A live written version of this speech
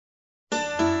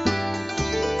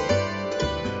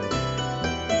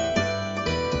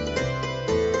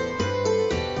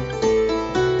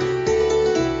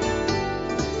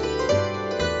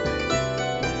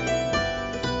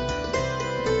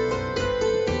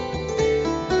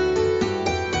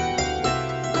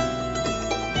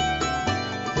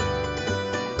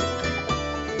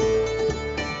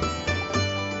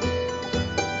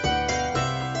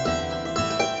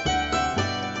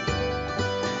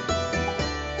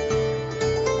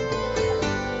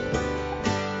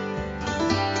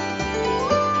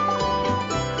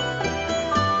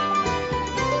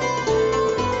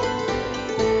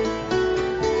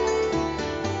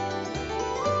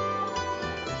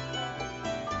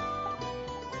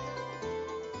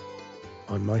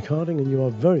I'm Mike Harding, and you are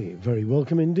very, very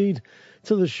welcome indeed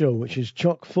to the show, which is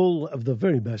chock full of the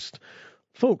very best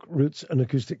folk, roots, and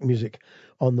acoustic music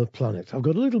on the planet. I've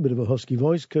got a little bit of a husky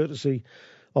voice, courtesy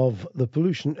of the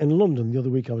pollution in London. The other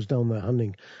week I was down there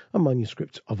handing a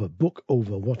manuscript of a book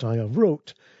over what I have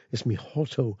wrote. It's my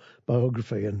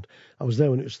autobiography, and I was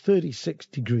there when it was 36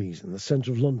 degrees in the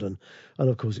centre of London, and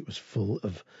of course it was full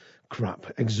of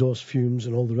crap, exhaust fumes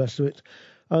and all the rest of it,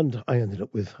 and I ended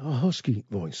up with a husky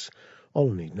voice. All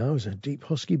I need now is a deep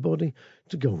husky body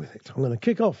to go with it. I'm going to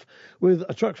kick off with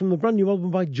a track from the brand new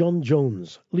album by John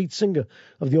Jones, lead singer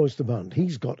of the Oyster Band.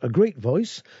 He's got a great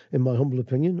voice, in my humble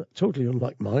opinion, totally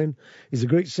unlike mine. He's a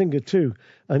great singer too,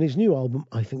 and his new album,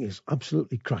 I think, is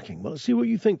absolutely cracking. Well, let's see what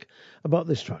you think about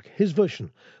this track, his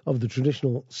version of the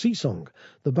traditional sea song,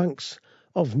 The Banks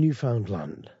of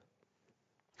Newfoundland.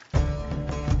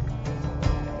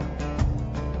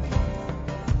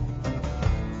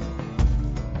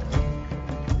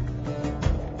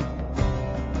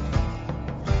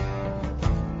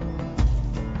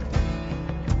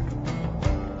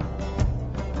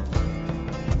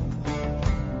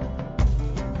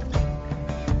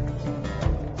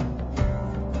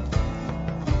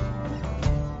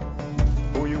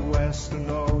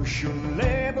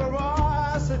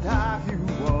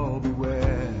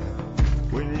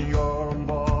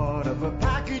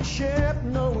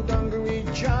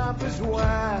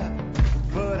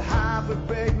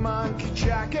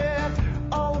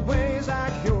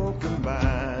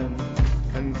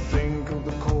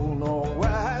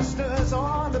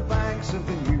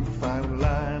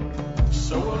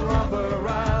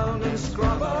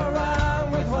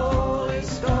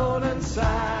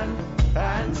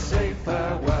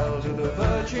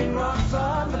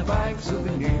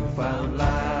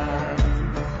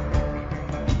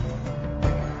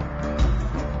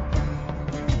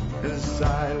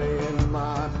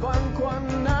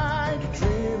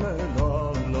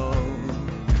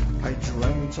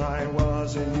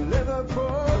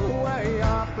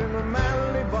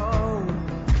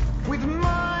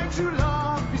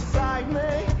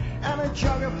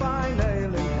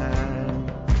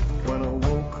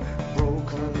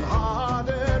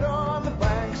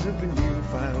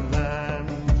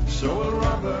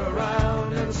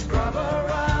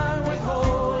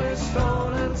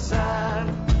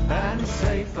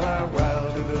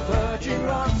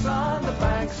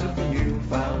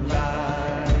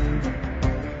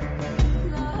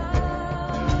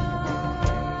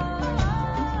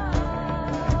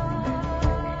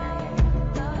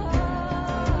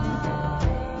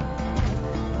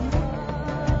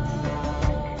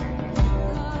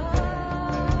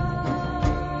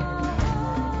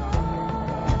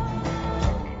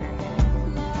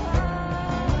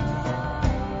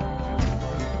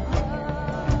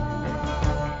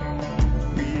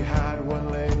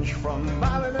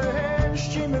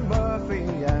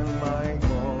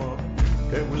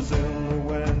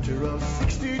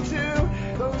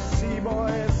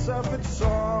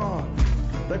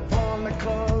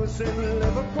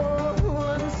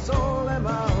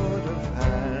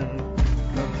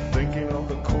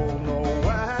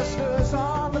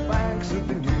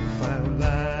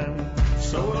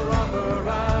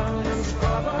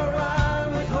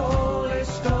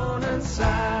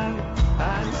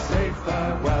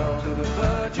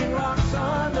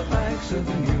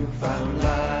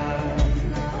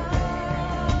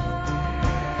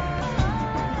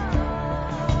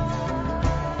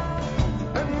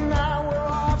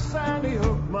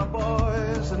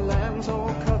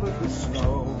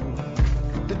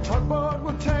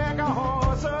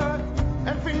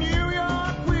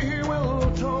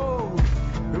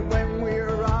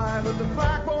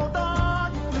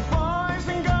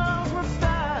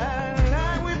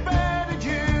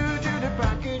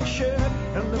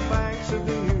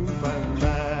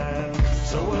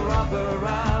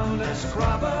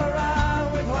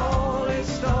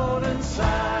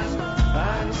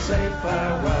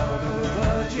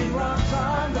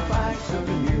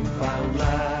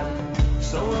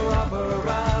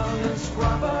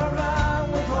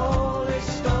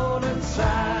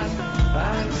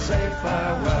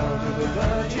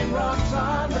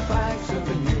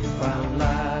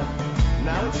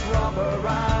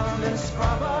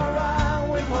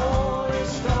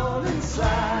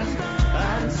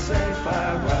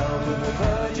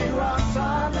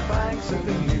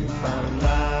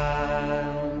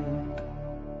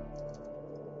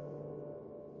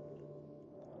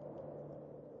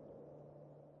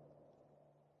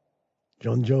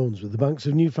 John Jones with The Banks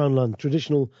of Newfoundland,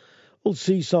 traditional Old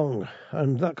Sea Song,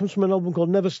 and that comes from an album called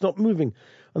Never Stop Moving,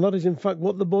 and that is in fact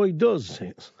what the boy does.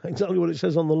 It's exactly what it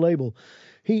says on the label.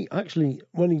 He actually,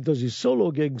 when he does his solo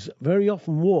gigs, very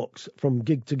often walks from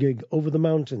gig to gig over the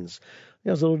mountains. He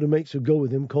has a load of mates who go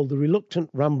with him called the Reluctant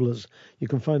Ramblers. You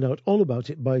can find out all about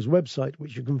it by his website,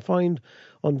 which you can find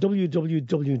on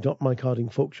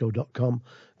www.mikehardingfolkshow.com.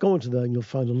 Go onto there and you'll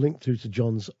find a link through to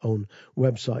John's own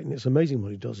website. And it's amazing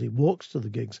what he does. He walks to the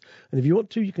gigs. And if you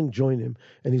want to, you can join him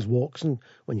in his walks. And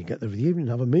when you get there for the evening,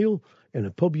 have a meal in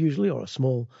a pub usually or a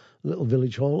small little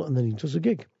village hall. And then he does a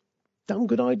gig. Damn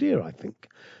good idea, I think.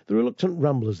 The Reluctant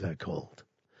Ramblers, they're called.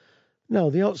 Now,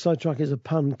 the outside track is a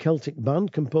pan-Celtic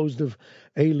band composed of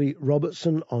Ailey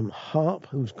Robertson on harp,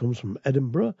 who comes from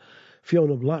Edinburgh,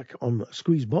 Fiona Black on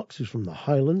squeeze box, who's from the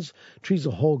Highlands, Teresa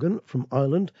Horgan from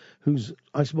Ireland, who's,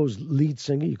 I suppose, lead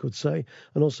singer, you could say,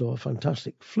 and also a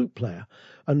fantastic flute player,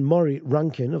 and Maury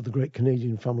Rankin of the great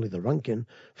Canadian family, the Rankin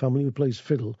family, who plays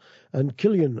fiddle, and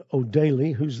Killian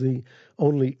O'Daly, who's the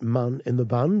only man in the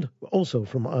band, also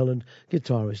from Ireland,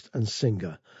 guitarist and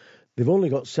singer. They've only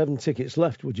got 7 tickets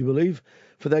left, would you believe,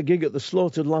 for their gig at the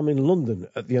Slaughtered Lamb in London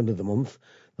at the end of the month.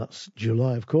 That's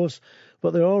July, of course.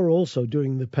 But they are also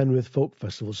doing the Penrith Folk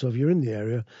Festival, so if you're in the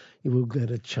area, you will get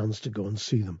a chance to go and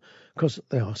see them, because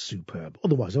they are superb.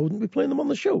 Otherwise, I wouldn't be playing them on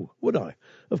the show, would I?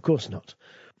 Of course not.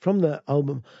 From their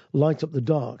album Light Up the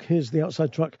Dark, here's the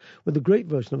outside track with a great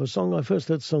version of a song I first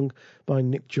heard sung by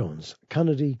Nick Jones,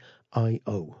 Kennedy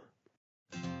I.O.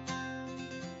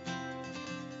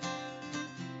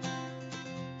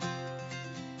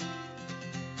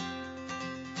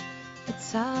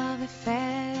 Of a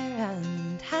fair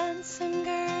and handsome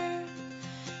girl,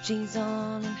 she's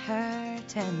all in her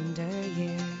tender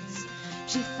years.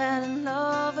 She fell in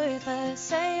love with a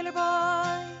sailor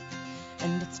boy,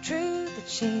 and it's true that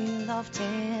she loved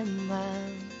him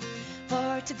well.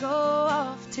 For to go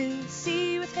off to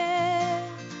sea with him,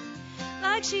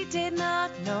 like she did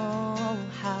not know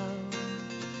how,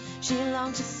 she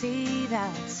longed to see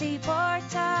that seaport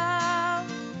town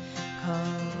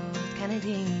called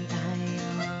Kennedy I.O.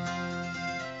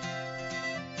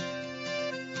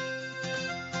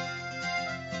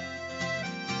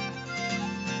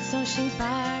 So she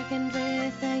bargained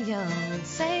with a young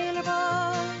sailor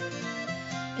boy.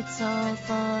 It's all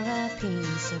for a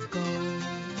piece of gold.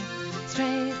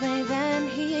 Straightway then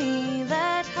he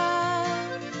let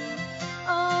her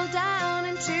all down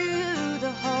into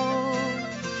the hold,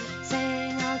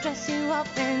 saying, I'll dress you up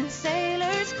in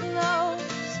sailor's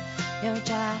clothes. Your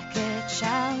jacket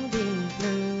shall be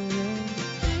blue.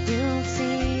 You'll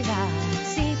see that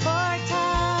seaport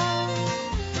town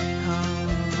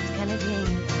called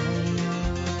Kennedy.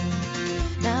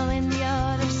 Now when the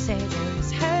other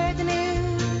sailors heard the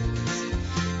news,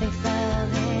 they fell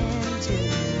into a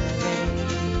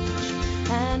rage,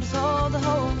 and with all the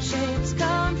whole ship's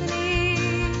company,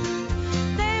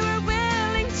 they were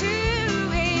willing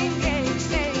to engage.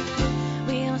 Say,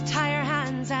 we'll tie our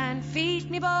hands and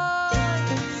feet, me boys,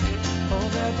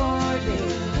 overboard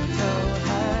we'll throw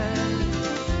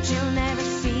her. She'll never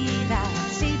see that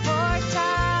seaport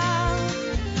town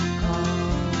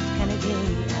called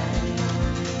Kennedy.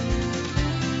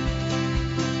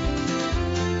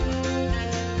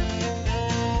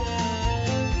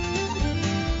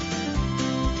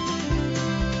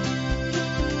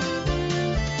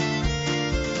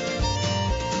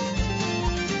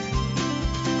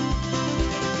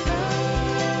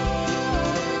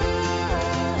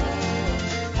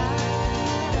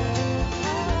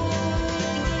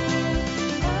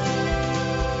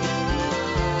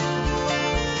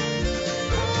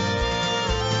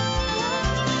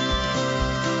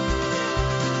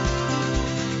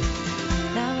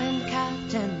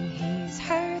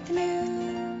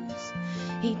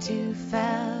 Too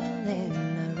fell in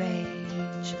a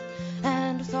rage,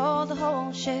 and with all the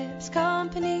whole ship's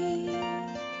company,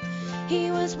 he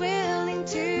was willing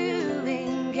to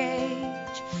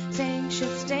engage, saying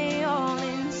she'll stay all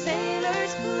in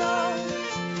sailor's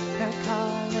clothes. Her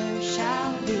collar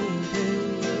shall be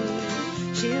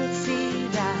blue. She'll see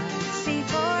that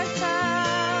seaport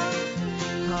town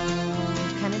called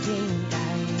Kennedy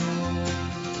I.O.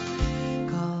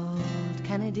 called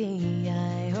Kennedy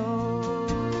I.O.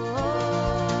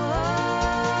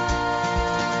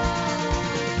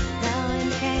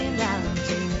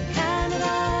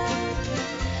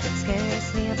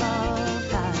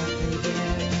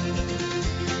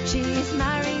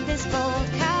 This bold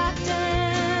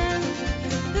captain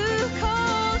who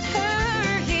called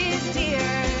her his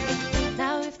dear.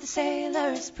 Now if the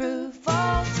sailors prove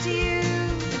false to you,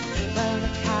 well, the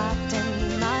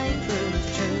captain might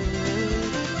prove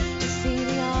true. To see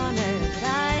the honor that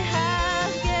I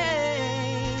have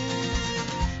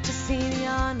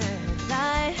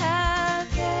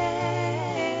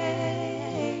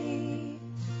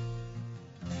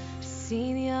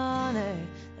see the honor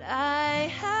that I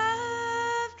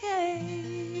have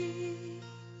gained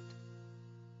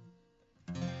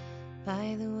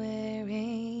by the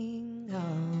wearing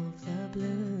of the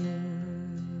blue.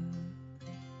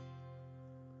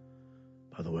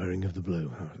 By the wearing of the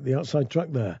blue. The outside track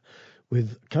there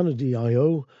with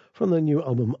Canada.io from their new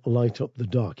album Light Up the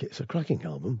Dark. It's a cracking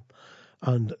album,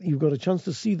 and you've got a chance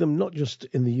to see them not just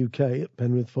in the UK at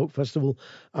Penrith Folk Festival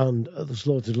and at the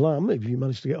Slaughtered Lamb, if you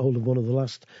managed to get hold of one of the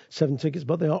last 7 tickets,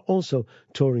 but they are also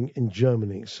touring in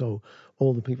Germany. So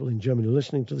all the people in Germany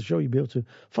listening to the show, you'll be able to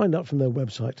find out from their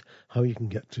website how you can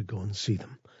get to go and see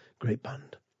them. Great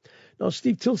band. Now,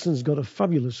 Steve Tilson's got a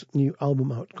fabulous new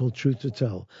album out called Truth to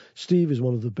Tell. Steve is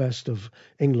one of the best of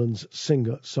England's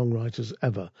singer-songwriters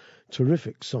ever.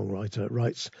 Terrific songwriter,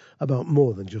 writes about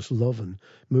more than just love and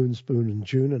moon, spoon and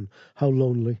June and how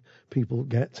lonely people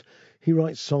get. He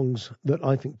writes songs that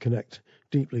I think connect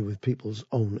deeply with people's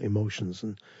own emotions,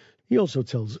 and he also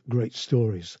tells great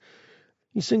stories.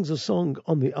 He sings a song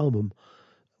on the album,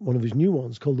 one of his new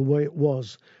ones, called The Way It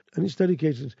Was, and it's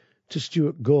dedicated to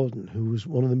Stuart Gordon, who was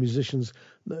one of the musicians,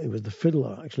 he was the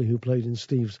fiddler actually, who played in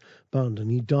Steve's band, and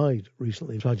he died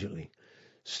recently, tragically.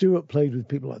 Stuart played with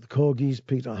people like the Corgis,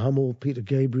 Peter Hamill, Peter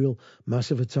Gabriel,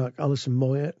 Massive Attack, Alison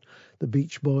Moyet, the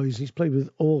Beach Boys. He's played with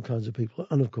all kinds of people,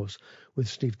 and of course with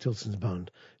Steve Tilson's band.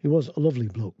 He was a lovely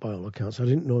bloke by all accounts. I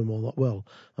didn't know him all that well.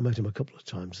 I met him a couple of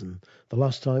times, and the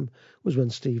last time was when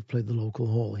Steve played the local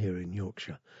hall here in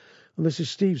Yorkshire. And this is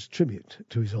Steve's tribute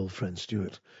to his old friend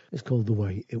Stuart. It's called The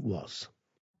Way It Was.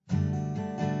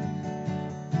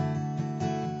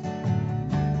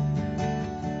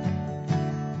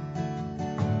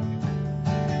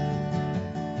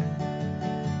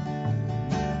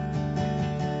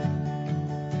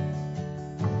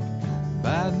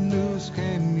 Bad news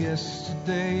came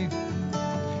yesterday.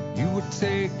 You were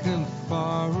taken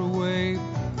far away.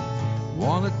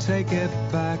 Wanna take it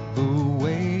back the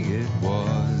way it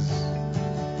was.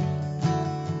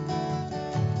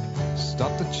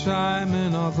 Stop the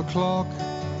chiming of the clock.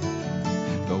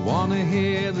 Don't wanna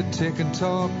hear the tick and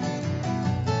talk.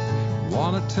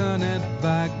 Wanna turn it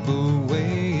back the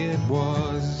way it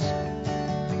was.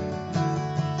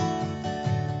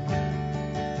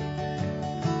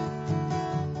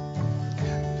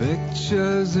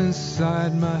 Pictures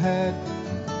inside my head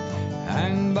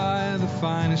hang by the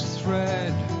finest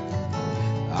thread.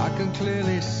 I can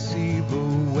clearly see the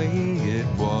way it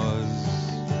was.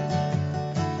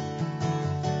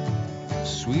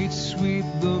 Sweet, sweet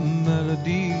the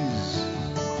melodies,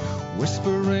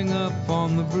 whispering up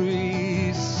on the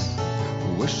breeze,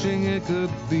 wishing it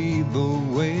could be the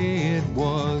way it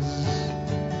was.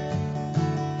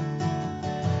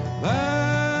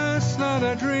 Last night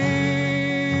I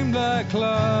dreamed I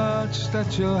clutched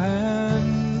at your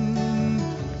hand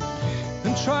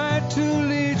and tried to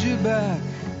lead you back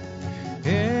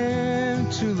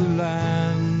into the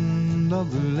land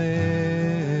of the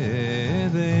living,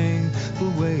 the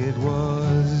way it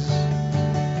was.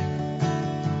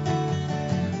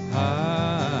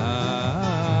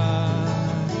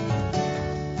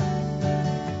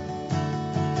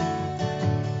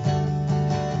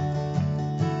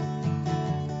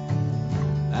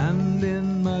 And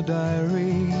in my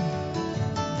diary,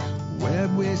 where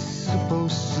we're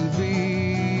supposed to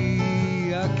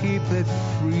be, I keep it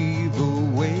free the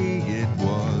way it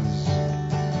was.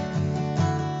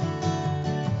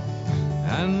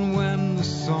 And when the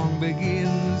song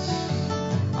begins,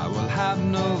 I will have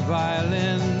no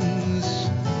violins.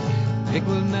 It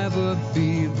will never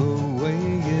be the way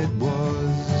it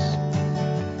was.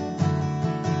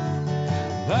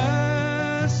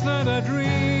 Last night I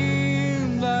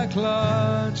dreamed I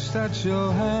clutched at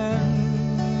your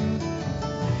hand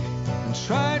and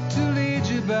tried to lead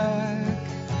you back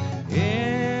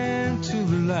into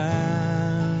the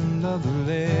land of the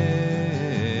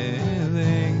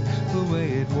living, the way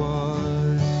it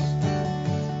was.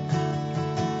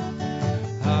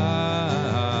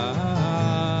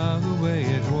 The way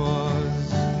it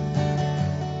was.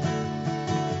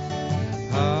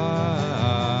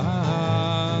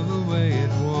 The way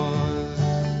it was.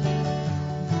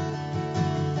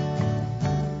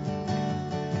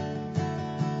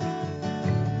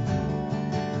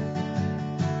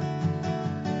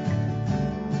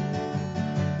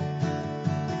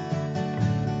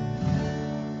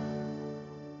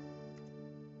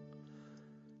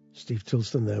 Steve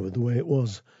Tilston there with The Way It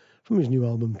Was from his new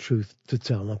album Truth to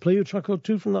Tell. And I'll play you a track or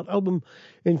two from that album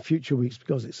in future weeks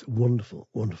because it's a wonderful,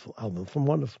 wonderful album from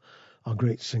one of our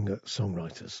great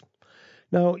singer-songwriters.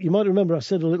 Now, you might remember I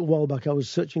said a little while back I was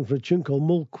searching for a tune called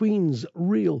Mull Queen's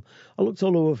Reel. I looked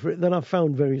all over for it, then I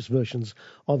found various versions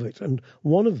of it, and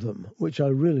one of them, which I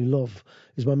really love,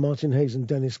 is by Martin Hayes and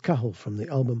Dennis Cahill from the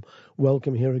album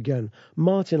Welcome Here Again.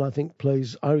 Martin, I think,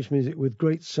 plays Irish music with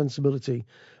great sensibility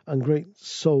and great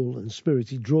soul and spirit.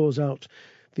 He draws out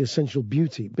the essential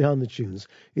beauty behind the tunes.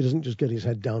 He doesn't just get his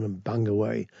head down and bang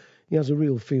away. He has a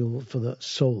real feel for the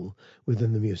soul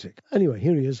within the music. Anyway,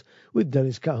 here he is with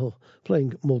Dennis Cahill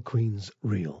playing Mull Queen's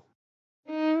Reel.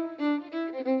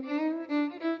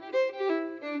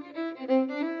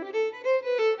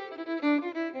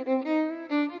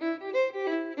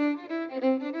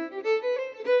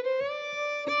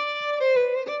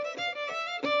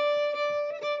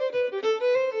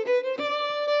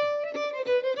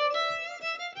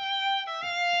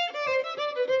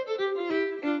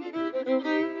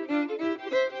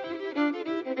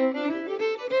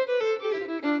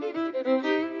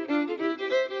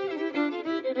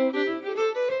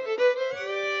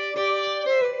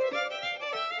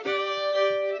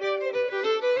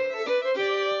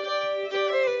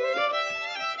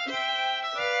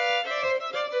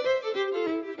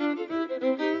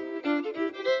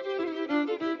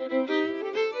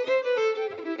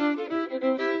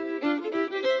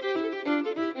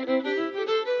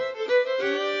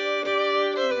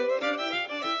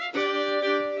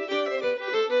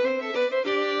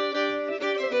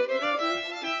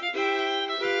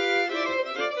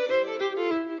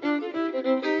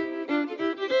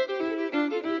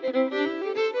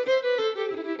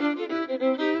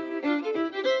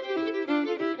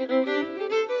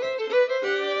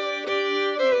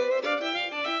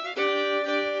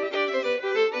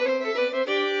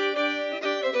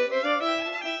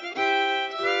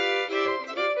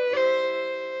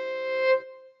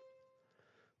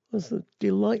 There's a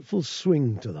delightful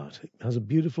swing to that. It has a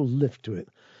beautiful lift to it.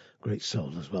 Great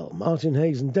soul as well. Martin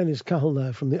Hayes and Dennis Cahill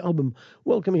there from the album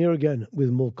Welcome Here Again with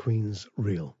Mull Queen's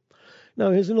Reel. Now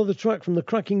here's another track from the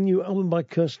cracking new album by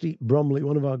Kirsty Bromley,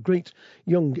 one of our great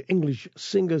young English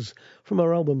singers from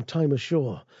our album Time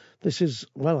Ashore. This is,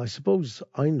 well, I suppose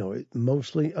I know it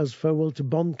mostly as Farewell to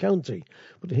Bond County,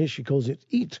 but here she calls it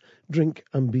Eat, Drink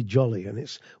and Be Jolly, and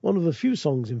it's one of the few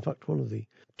songs, in fact one of the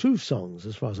two songs,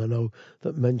 as far as I know,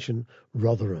 that mention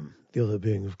Rotherham, the other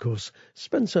being, of course,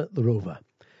 Spencer the Rover.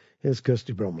 Here's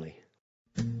Kirsty Bromley.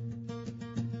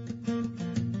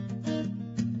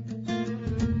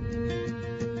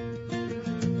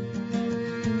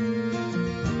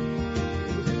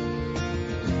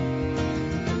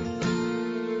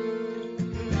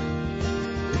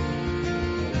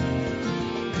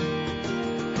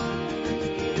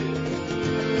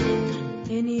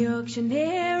 In Yorkshire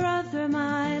near Rotherham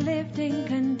I lived in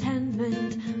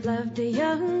contentment, loved a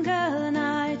young girl and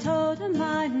I told her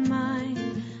my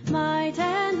mind, my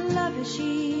tender lover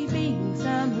she being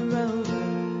some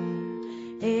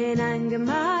rover. In anger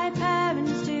my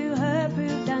parents to her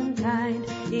proved unkind,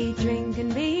 eat, drink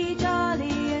and be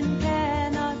jolly and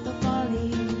care not for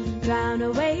folly, drown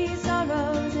away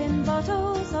sorrows in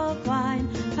bottles of wine,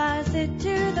 pass it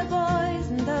to the boys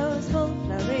and those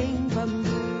full-flowing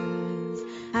bumpers,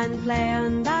 and play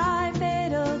on thy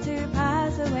fiddle to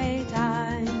pass away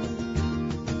time.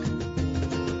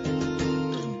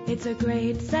 It's a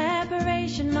great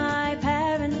separation my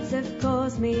parents have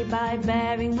caused me by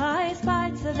bearing my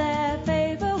spite so their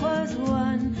favour was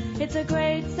won. It's a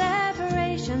great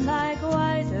separation,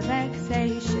 likewise a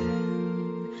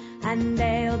vexation, and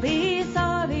they'll be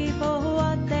sorry for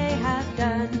what they have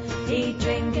done. Eat,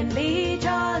 drink and be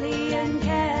jolly and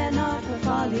care not for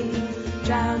folly,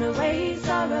 drown away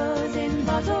sorrows in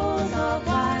bottles of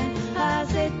wine,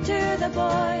 pass it to the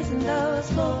boys and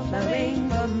those full-flowing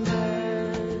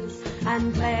bumpers,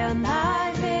 and play on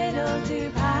thy fiddle to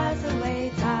pass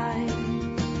away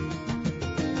time.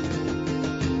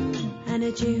 And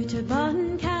adieu to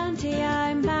Bond County,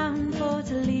 I'm bound for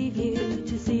to leave you,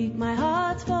 to seek my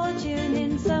heart's fortune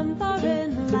in some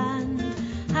foreign land.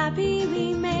 Happy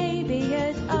we may be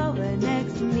at our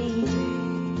next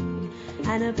meeting,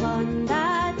 and upon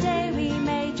that day we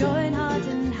may join heart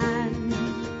and hand.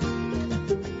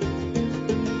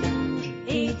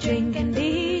 Eat, drink and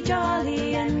be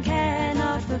jolly and care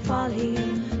not for folly,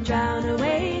 drown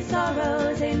away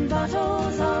sorrows in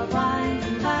bottles of wine,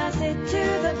 pass it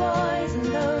to the boys and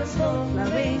those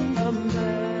full-flowing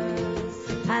bumpers,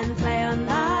 and play on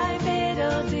thy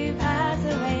fiddle to pass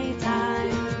away time.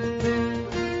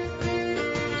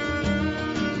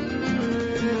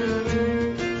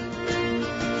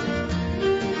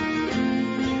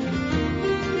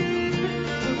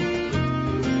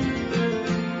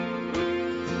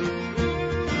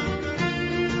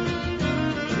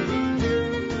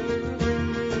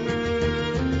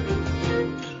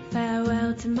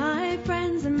 to my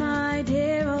friends and my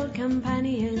dear old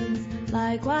companions,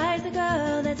 likewise the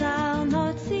girl that I'll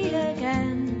not see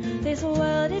again. This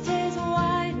world it is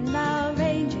wide and I'll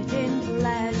range it in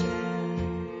pleasure,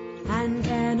 and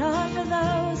care not for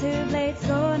those who blades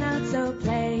gone out so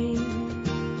plain.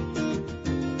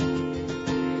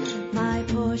 My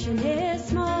portion is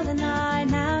small and I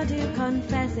now do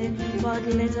confess it. What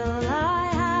little I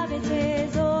have, it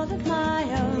is all of my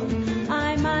own.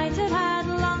 I might have had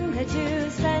longer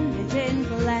to spend it in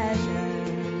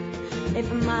pleasure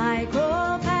if my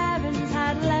cruel parents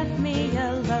had left me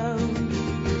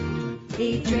alone.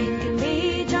 Eat, drink and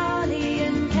be jolly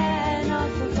and care not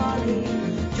for folly.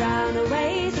 Drown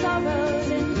away sorrows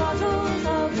in bottles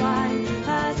of wine.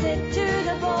 Pass it to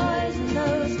the boys and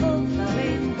those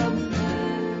full-flowing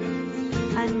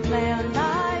bumpers, and play on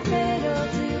thy fiddle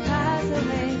to pass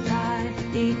away time.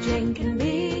 Eat, drink and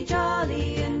be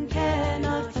jolly and care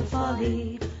not for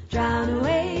folly. Drown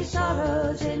away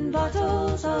sorrows in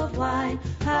bottles of wine.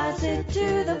 Pass it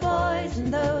to the boys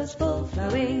and those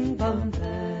full-flowing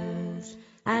bumpers,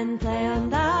 and play on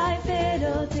thy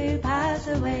fiddle to pass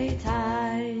away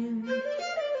time.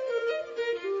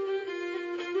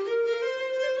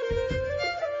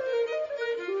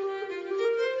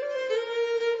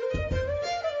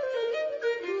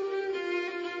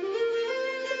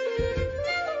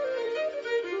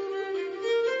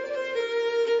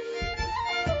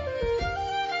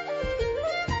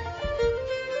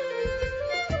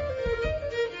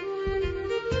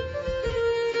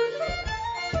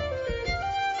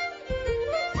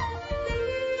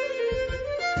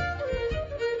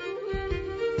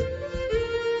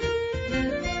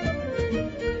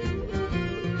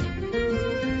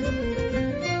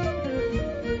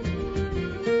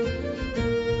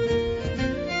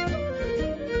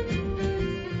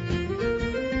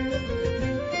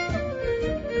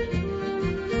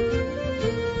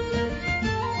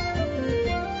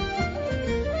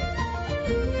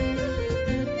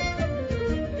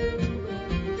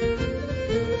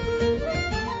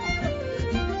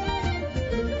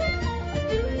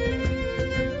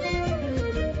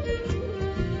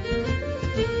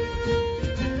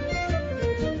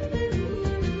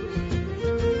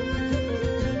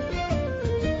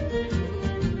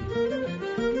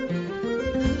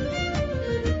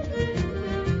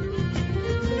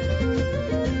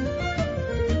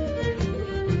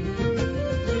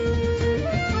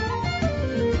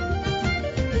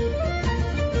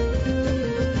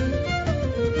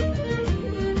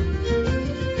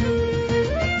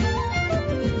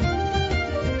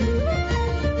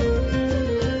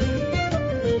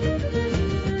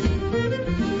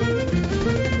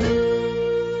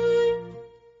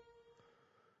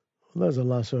 There's a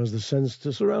lass who has the sense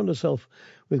to surround herself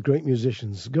with great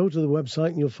musicians. Go to the website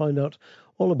and you'll find out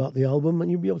all about the album, and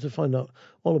you'll be able to find out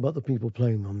all about the people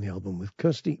playing on the album with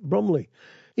Kirsty Bromley.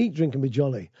 Eat, Drink and Be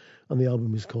Jolly, and the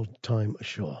album is called Time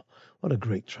Ashore. What a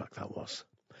great track that was.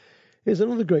 Here's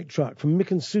another great track from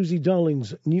Mick and Susie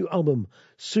Darling's new album,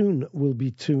 Soon Will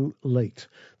Be Too Late.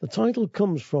 The title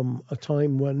comes from a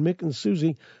time when Mick and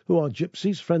Susie, who are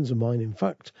gypsies, friends of mine in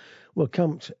fact, were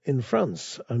camped in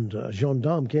France, and a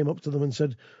gendarme came up to them and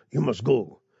said, "You must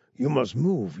go, you must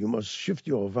move, you must shift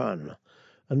your van."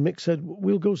 And Mick said,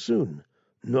 "We'll go soon."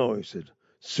 "No," he said,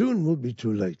 "soon will be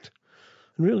too late."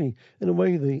 And really, in a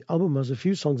way, the album has a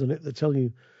few songs on it that tell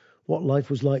you what life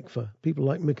was like for people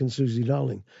like Mick and Susie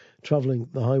Darling, travelling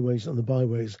the highways and the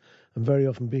byways, and very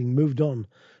often being moved on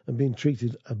and being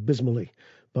treated abysmally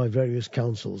by various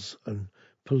councils and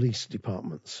police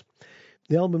departments.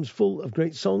 The album's full of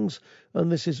great songs,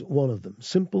 and this is one of them.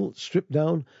 Simple, stripped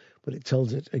down, but it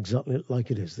tells it exactly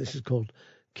like it is. This is called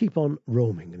Keep On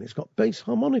Roaming, and it's got bass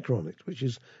harmonica on it, which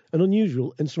is an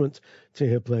unusual instrument to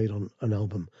hear played on an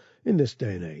album in this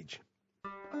day and age.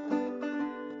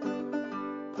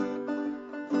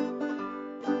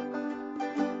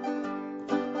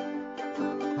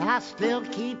 I still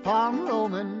keep on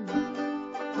roaming,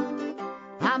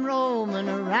 I'm roaming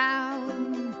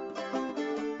around.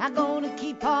 I'm gonna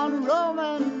keep on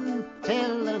roaming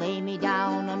till they lay me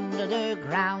down under the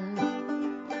ground.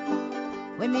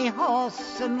 With me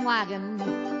horse and wagon,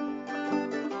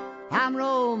 I'm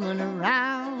roaming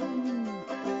around.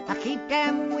 I keep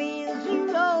them wheels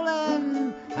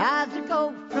a-rolling as I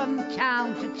go from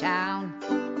town to town.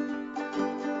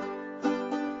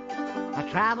 I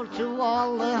travel to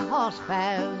all the horse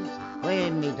fairs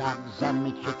with me dogs and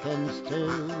me chickens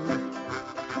too.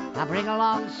 I bring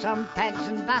along some pegs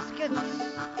and baskets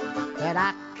that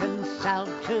I can sell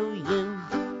to you.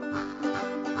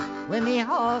 With me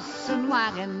horse and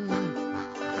wagon,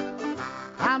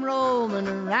 I'm roaming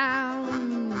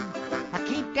around. I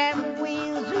keep keep them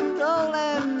wheels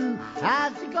a-rolling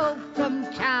as they go from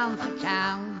town to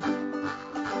town.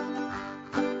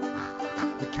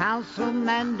 The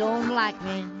councilmen don't like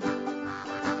me,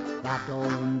 that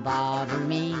don't bother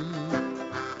me.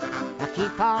 I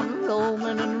keep on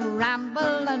roaming and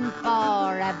rambling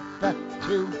forever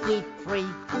to be free.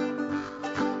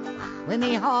 With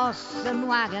me horse and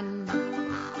wagon,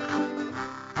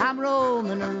 I'm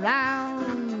roaming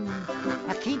around.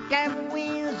 I keep them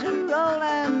wheels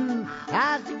a-rolling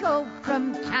as they go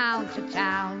from town to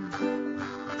town.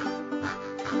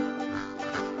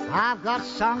 I've got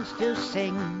songs to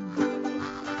sing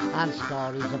and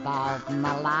stories about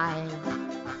my life,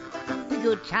 the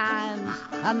good times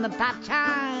and the bad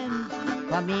times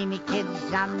for me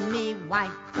kids and me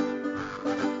wife.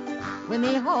 With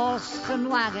me horse and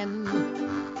wagon,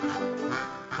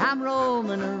 I'm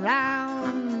roaming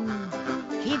around.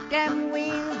 Keep them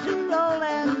wheels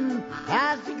a-rolling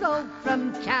as they go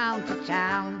from town to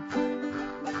town.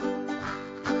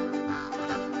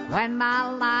 When my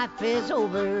life is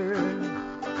over,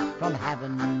 from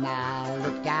heaven I'll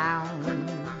look down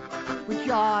with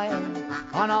joy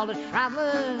on all the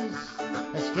travelers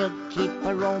that still keep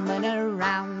a-roaming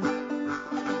around.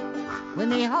 With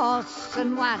me horse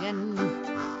and wagon,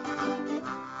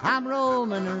 I'm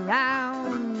roaming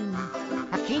around.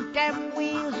 I keep them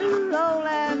wheels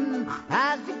a-rolling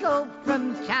as they go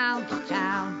from town to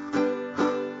town.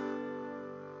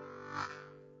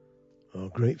 Our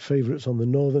great favourites on the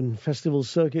Northern Festival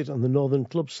Circuit and the Northern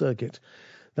Club Circuit.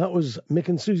 That was Mick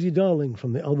and Susie Darling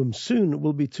from the album Soon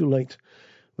Will Be Too Late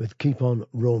with Keep On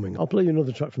Roaming. I'll play you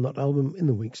another track from that album in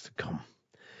the weeks to come.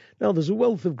 Now, there's a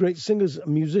wealth of great singers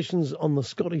and musicians on the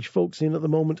Scottish folk scene at the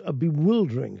moment, a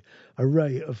bewildering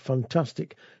array of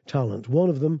fantastic talent. One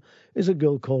of them is a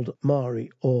girl called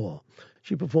Mari Orr.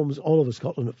 She performs all over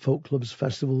Scotland at folk clubs,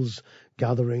 festivals,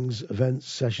 gatherings, events,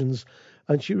 sessions,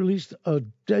 and she released a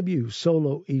debut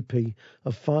solo EP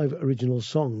of 5 original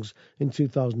songs in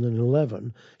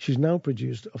 2011. She's now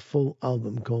produced a full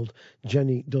album called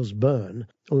Jenny Does Burn.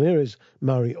 Well, here is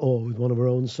Mari Orr with one of her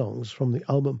own songs from the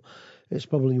album. It's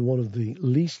probably one of the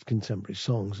least contemporary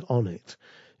songs on it.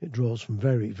 It draws from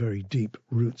very, very deep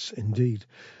roots indeed.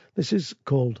 This is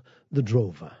called The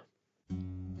Drover.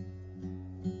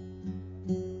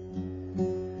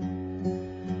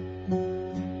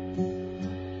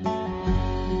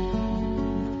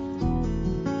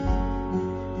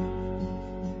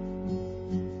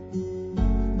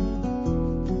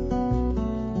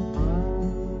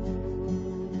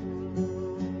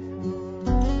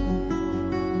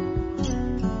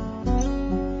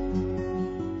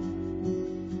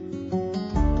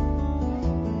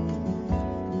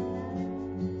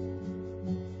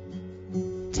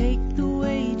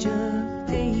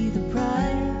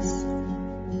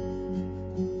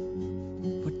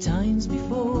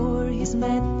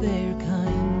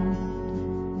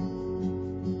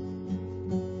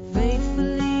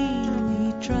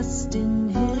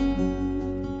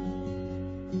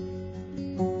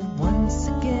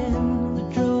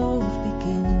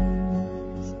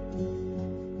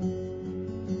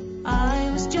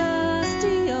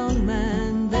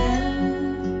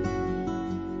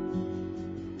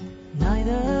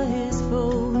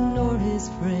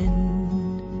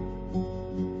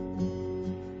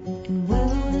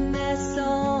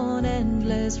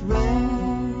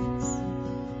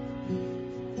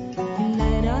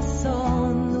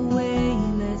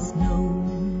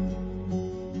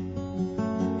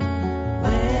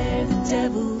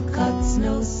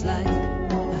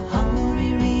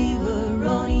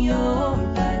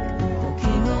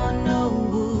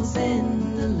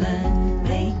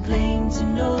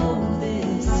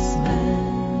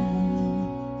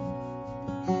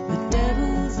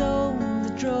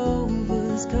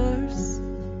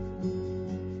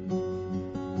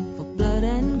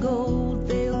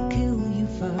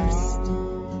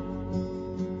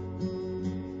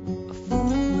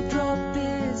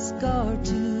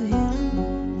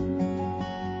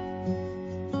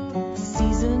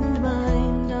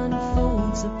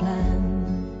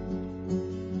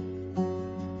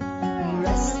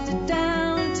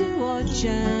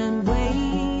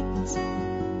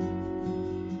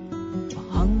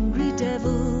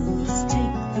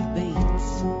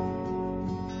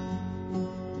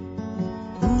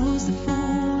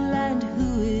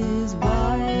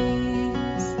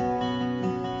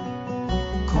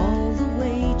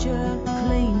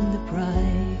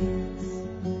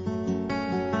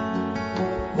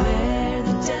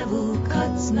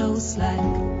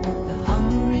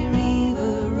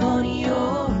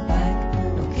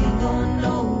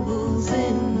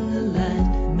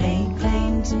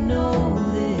 To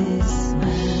know this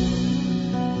man.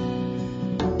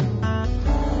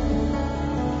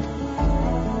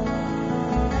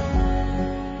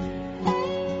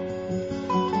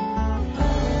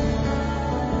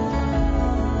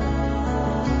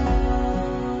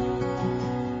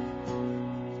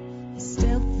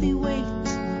 stealthy wait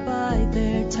bide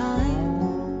their time.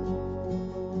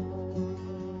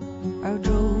 Our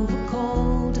drover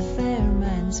called a fair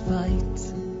man's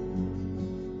fight.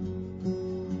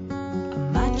 A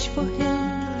match for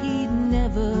him he'd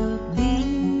never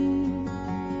been.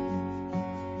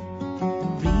 The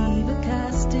reaver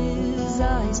cast his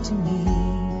eyes to me.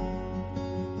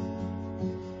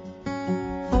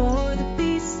 For the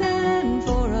peace and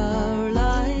for our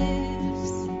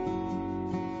lives,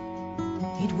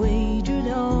 he'd wagered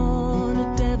on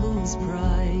a devil's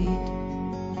pride.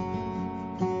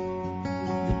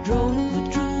 The drover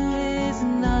drew his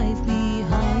knife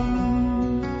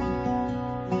behind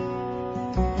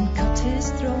and cut his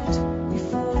throat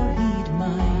before he'd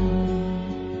mind.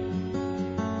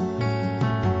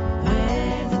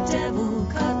 Where the devil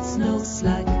cuts no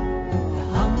slack, the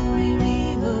hungry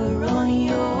reaver on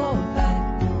your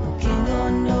back, no king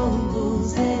or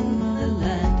nobles in the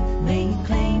land may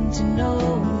claim to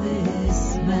know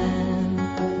this man.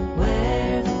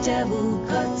 Where the devil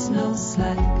cuts no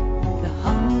slack, the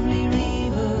hungry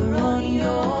reaver on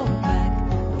your back,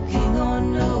 no king or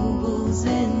nobles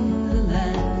in the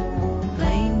land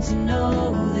claim to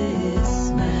know this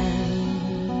man.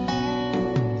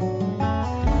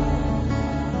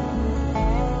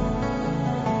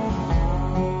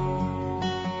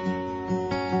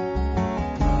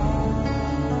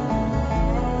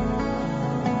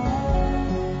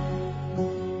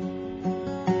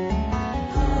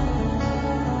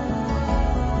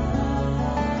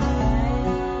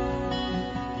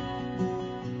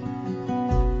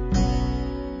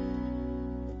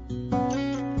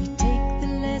 We take the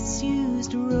less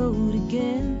used road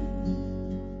again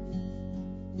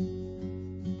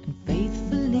and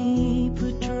faithfully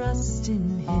put trust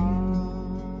in Him.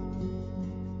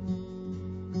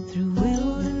 Through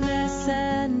wilderness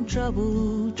and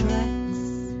troubled tracks,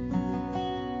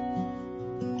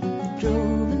 the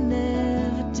drover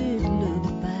never did look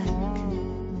back.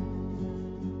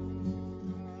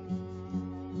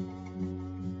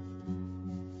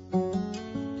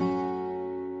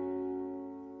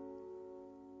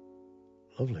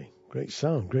 Lovely. Great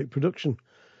sound, great production.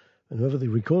 And whoever the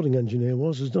recording engineer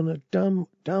was has done a damn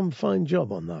fine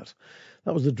job on that.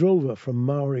 That was the Drover from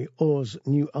Maori Orr's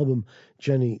new album,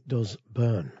 Jenny Does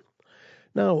Burn.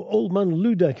 Now, Old Man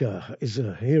Ludecker is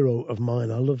a hero of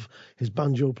mine. I love his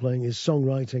banjo playing, his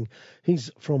songwriting.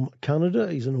 He's from Canada.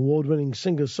 He's an award-winning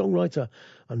singer, songwriter,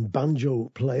 and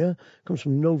banjo player. Comes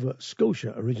from Nova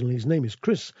Scotia originally. His name is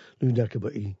Chris Ludecker,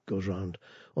 but he goes round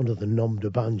under the nom de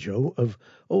banjo of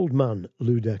Old Man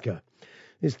Ludecker.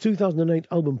 His 2008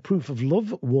 album Proof of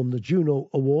Love won the Juno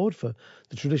Award for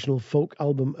the Traditional Folk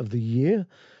Album of the Year.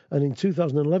 And in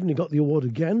 2011, he got the award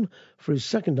again for his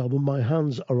second album, My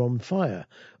Hands Are on Fire,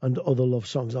 and Other Love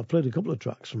Songs. I've played a couple of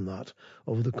tracks from that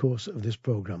over the course of this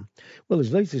programme. Well,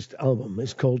 his latest album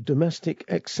is called Domestic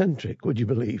Eccentric, would you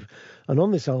believe? And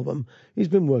on this album, he's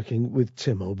been working with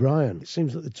Tim O'Brien. It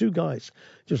seems that the two guys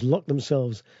just locked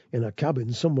themselves in a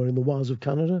cabin somewhere in the wilds of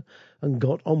Canada and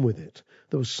got on with it.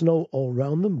 There was snow all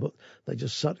round them, but they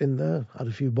just sat in there, had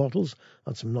a few bottles,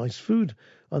 had some nice food,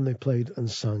 and they played and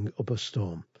sang up a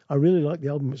storm. I really like the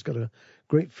album. It's got a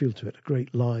great feel to it, a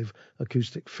great live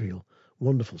acoustic feel.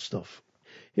 Wonderful stuff.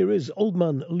 Here is Old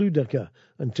Man Ludecker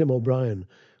and Tim O'Brien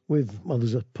with, well,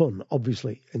 there's a pun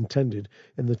obviously intended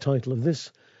in the title of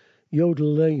this,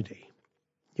 Yodel Lady.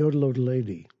 Yodel Yodel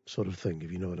Lady sort of thing,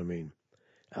 if you know what I mean.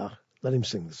 Let him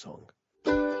sing the song.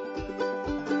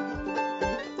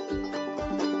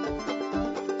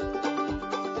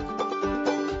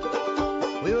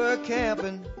 We were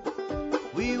camping,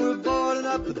 we were boiling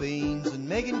up the beans and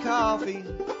making coffee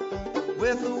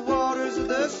with the waters of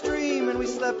the stream, and we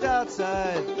slept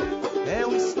outside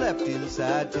and we slept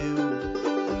inside too.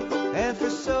 And for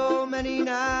so many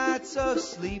nights of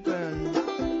sleeping,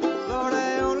 Lord,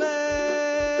 I only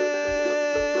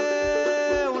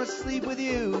want to sleep with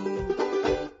you.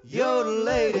 Yodel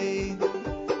lady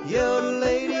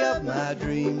of my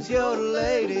dreams, yodel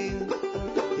lady.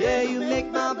 Yeah, you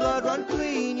make my blood run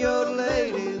clean, yodel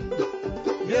lady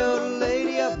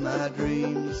of my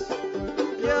dreams,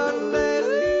 yodel lady,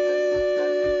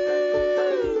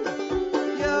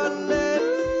 yodel lady,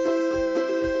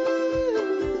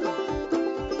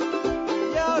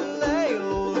 yodel lady.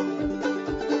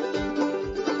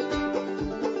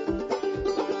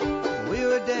 We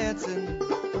were dancing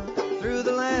through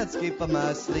the landscape of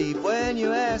my sleep when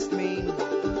you asked me,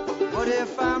 what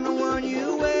if I'm the one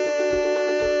you wed?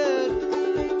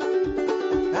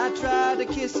 I tried to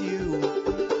kiss you,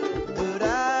 but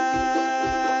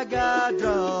I got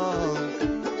drunk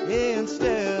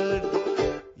instead.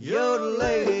 You're the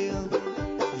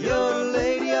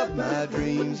lady of of my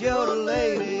dreams. You're the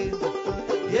lady,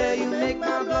 yeah, you make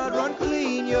my blood run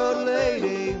clean. You're the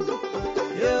lady,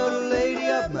 you're the lady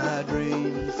of my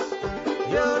dreams.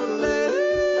 You're the lady,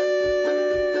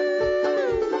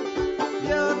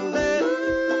 you're the lady,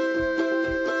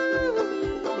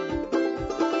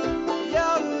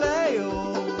 you're the lady.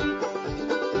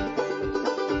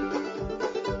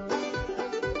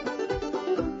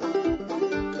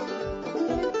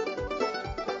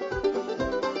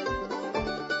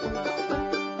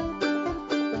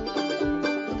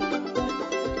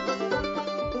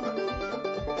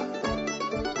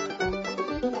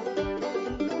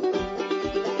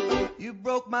 You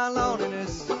broke my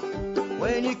loneliness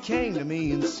when you came to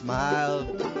me and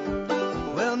smiled.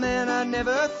 Well, man, I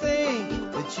never think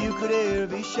that you could ever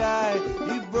be shy.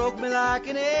 You broke me like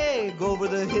an egg over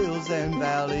the hills and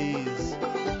valleys.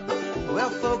 Well,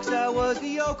 folks, I was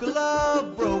the oak of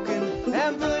love, broken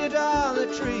and brilliant on the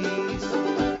trees.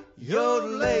 You're the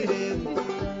lady,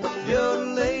 you're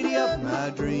the lady of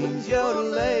my dreams. You're the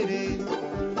lady,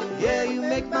 yeah, you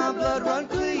make my blood run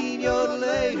clean. You're the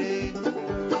lady,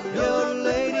 you're the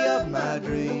lady of my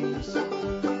dreams.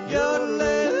 You're the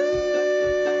lady,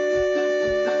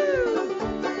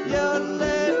 you're the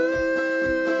lady,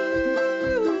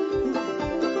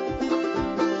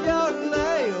 you're the lady, you're the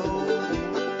lady,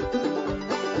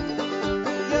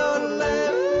 you're the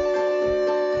lady,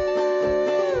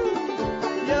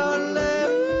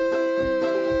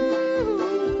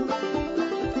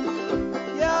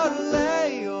 you're the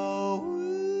lady.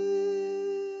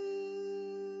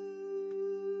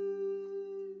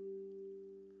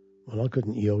 Well, I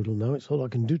couldn't yodel now. It's all I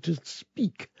can do to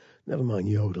speak. Never mind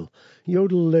yodel.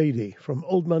 Yodel Lady from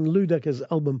Old Man Ludecker's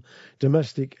album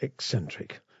Domestic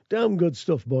Eccentric. Damn good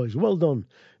stuff, boys. Well done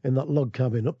in that log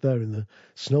cabin up there in the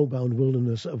snowbound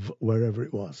wilderness of wherever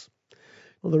it was.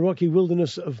 Well, the rocky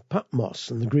wilderness of Patmos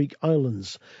and the Greek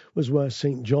islands was where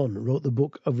St. John wrote the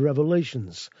book of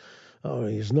Revelations. Oh,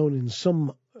 he is known in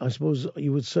some, I suppose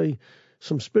you would say,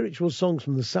 some spiritual songs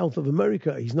from the south of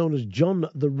America. He's known as John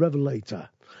the Revelator.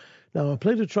 Now, I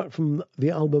played a track from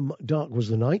the album Dark Was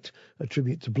the Night, a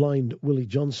tribute to blind Willie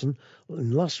Johnson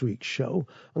in last week's show.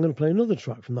 I'm going to play another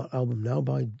track from that album now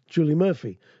by Julie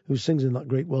Murphy, who sings in that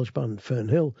great Welsh band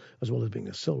Fernhill, as well as being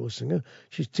a solo singer.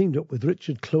 She's teamed up with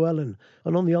Richard Llewellyn,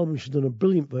 and on the album she's done a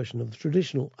brilliant version of the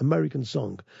traditional American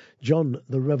song, John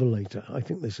the Revelator. I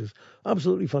think this is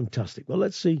absolutely fantastic. Well,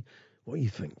 let's see what you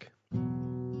think.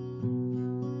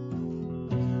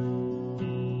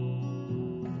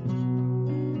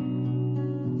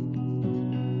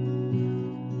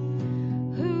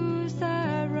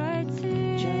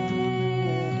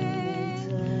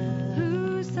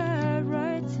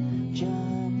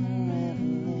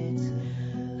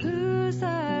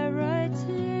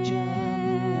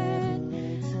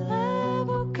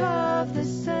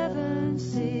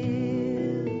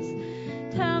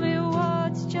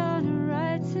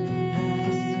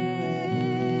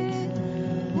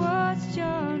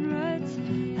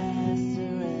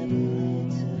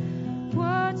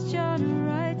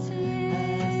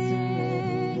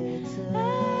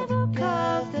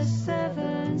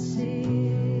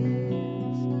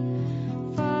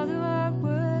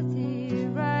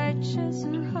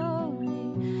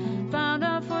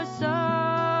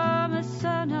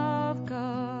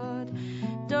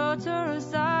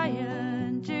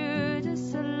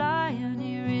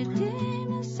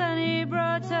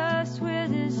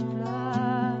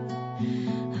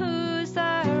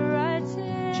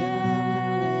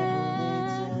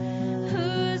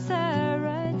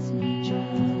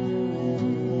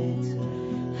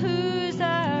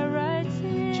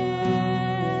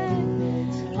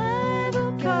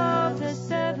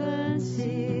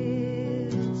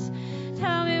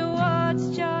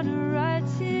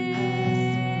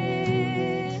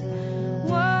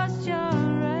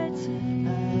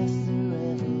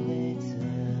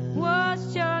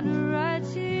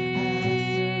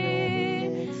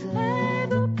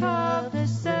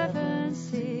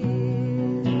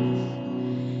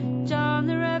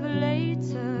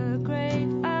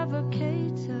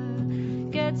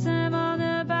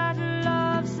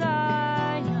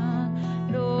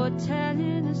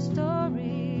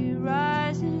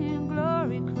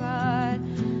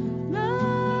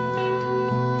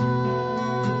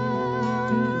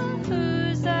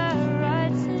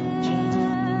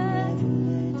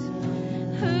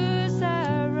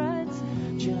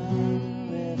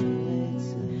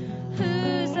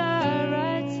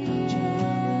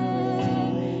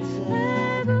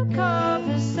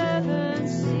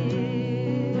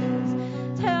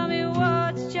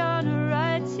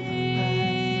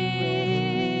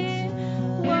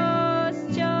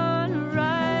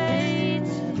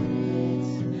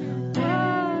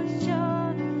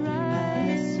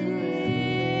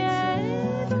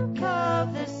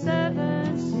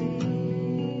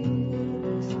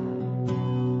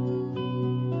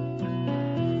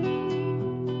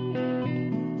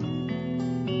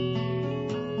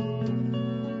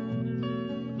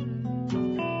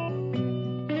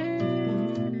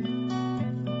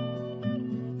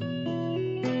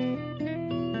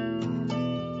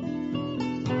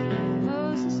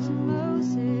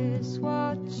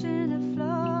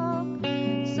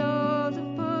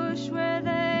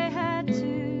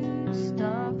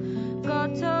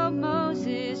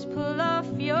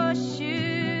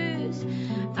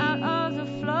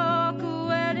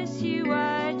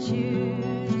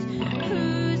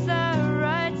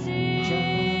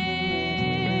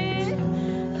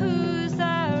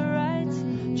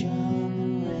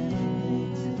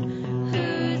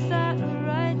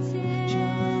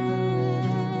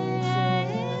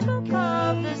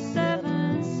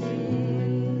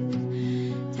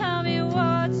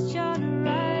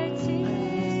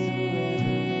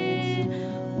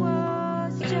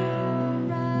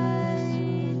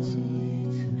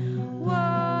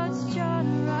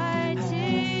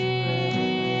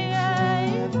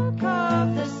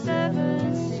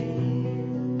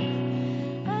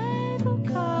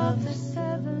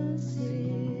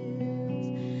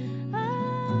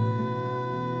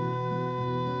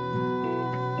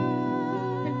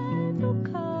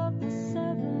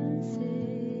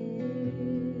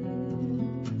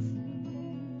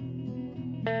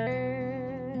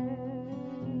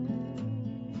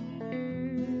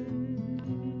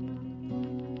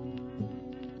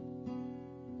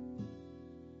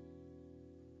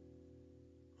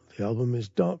 The album is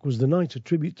Dark Was the Night, a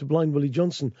tribute to Blind Willie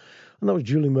Johnson, and that was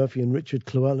Julie Murphy and Richard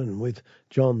Llewellyn with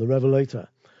John the Revelator,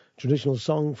 traditional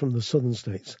song from the southern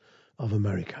states of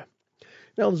America.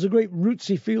 Now, there's a great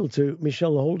rootsy feel to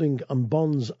Michelle Holding and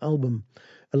Bond's album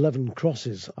 11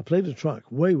 Crosses. I played a track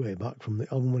way back from the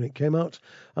album when it came out.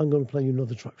 I'm going to play you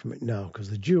another track from it now because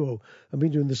the duo have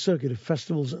been doing the circuit of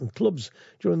festivals and clubs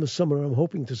during the summer. I'm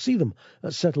hoping to see them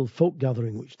at Settle Folk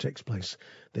Gathering, which takes place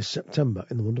this September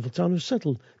in the wonderful town of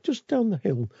Settle, just down the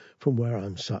hill from where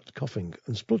I'm sat coughing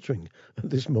and spluttering at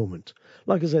this moment.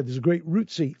 Like I said, there's a great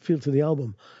rootsy feel to the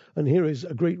album, and here is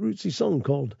a great rootsy song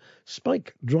called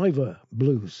Spike Driver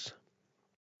Blues.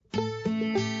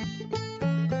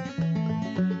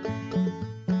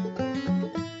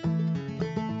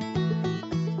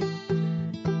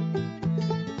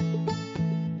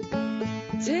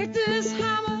 Take this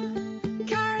hammer,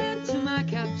 carry it to my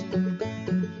captain.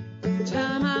 Tell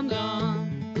him I'm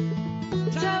gone.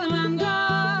 Tell him I'm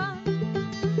gone.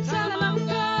 Tell him I'm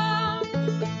gone.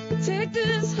 Take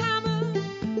this hammer,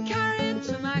 carry it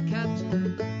to my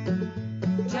captain.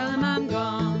 Tell him I'm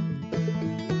gone.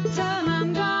 Tell him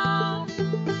I'm gone.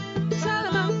 Tell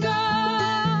him I'm gone.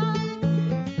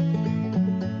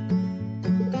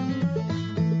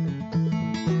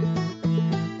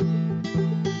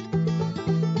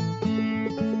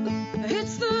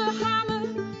 It's the hammer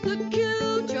that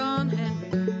killed John Henry,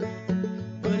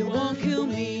 but it won't kill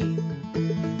me.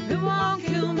 It won't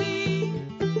kill me.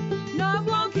 No, it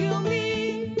won't kill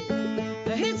me.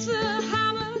 It's the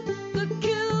hammer that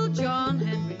killed John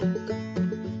Henry,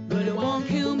 but it won't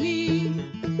kill me.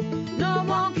 No, it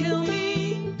won't kill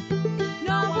me.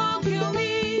 No, it won't kill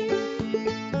me.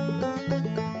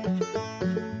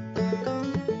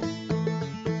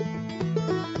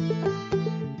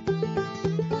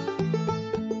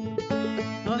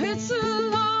 Oh, it's a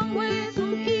long way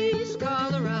from East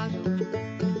Colorado,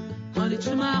 honey,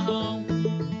 to my home,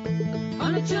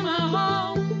 honey, to my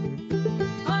home,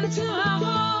 honey, to my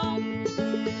home.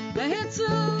 It's a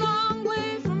long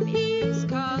way from East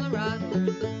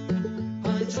Colorado,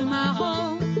 honey, to my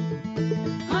home,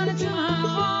 honey, to my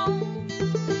home,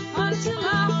 honey, to my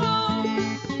home.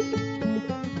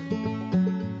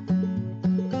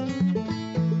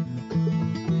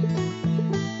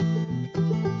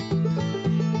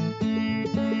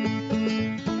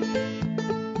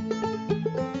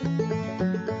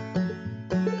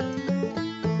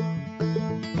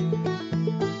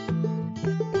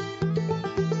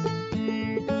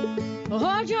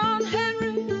 Oh, John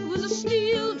Henry was a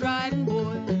steel driving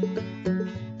boy.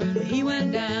 He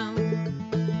went down.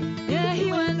 Yeah,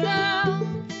 he went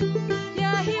down.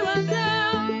 Yeah, he went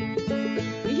down.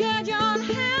 Yeah, John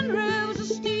Henry was a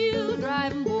steel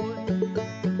driving boy.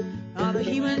 Oh, but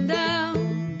he went down.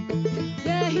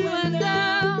 Yeah, he went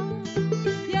down.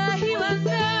 Yeah, he went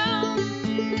down.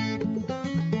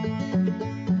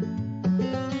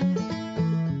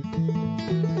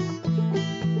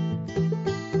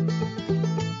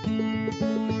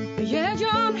 Yeah,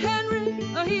 John Henry,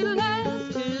 he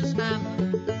left his hammer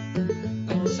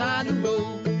beside the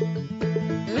road,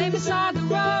 lay beside the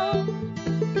road,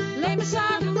 lay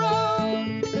beside the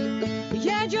road.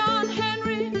 Yeah, John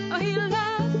Henry, he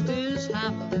left his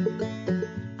hammer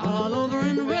all over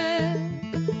in red,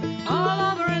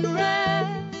 all over in red,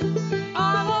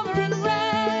 all over in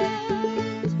red.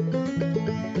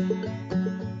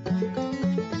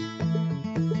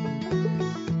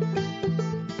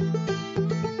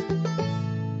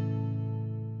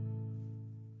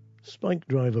 Spike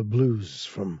Driver Blues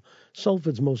from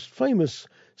Salford's most famous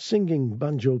singing,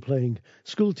 banjo-playing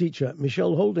schoolteacher,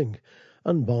 Michelle Holding,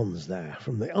 and Bonds there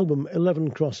from the album 11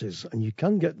 Crosses. And you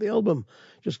can get the album.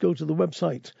 Just go to the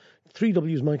website,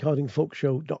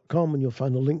 3wsmikehardingfolkshow.com, and you'll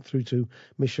find a link through to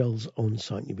Michelle's own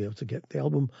site. You'll be able to get the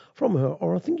album from her,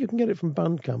 or I think you can get it from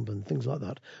Bandcamp and things like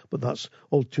that. But that's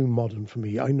all too modern for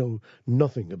me. I know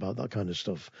nothing about that kind of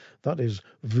stuff. That is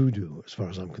voodoo, as far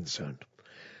as I'm concerned.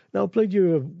 Now, I played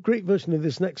you a great version of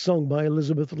this next song by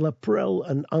Elizabeth Laprelle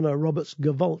and Anna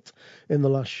Roberts-Gavalt in the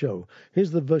last show.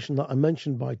 Here's the version that I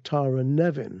mentioned by Tara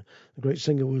Nevin. The great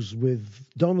singer was with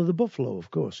Donna the Buffalo,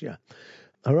 of course, yeah.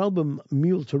 Her album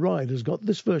Mule to Ride has got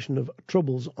this version of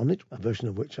Troubles on it, a version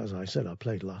of which, as I said, I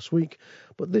played last week.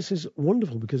 But this is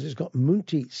wonderful because it's got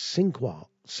Munti Sinqua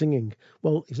singing.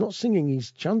 Well, he's not singing,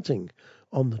 he's chanting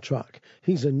on the track.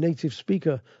 He's a native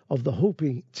speaker of the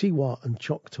Hopi, Tiwa and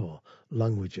Choctaw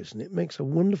languages, and it makes a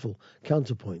wonderful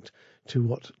counterpoint to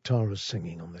what Tara's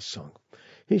singing on this song.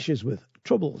 Here she is with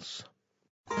Troubles.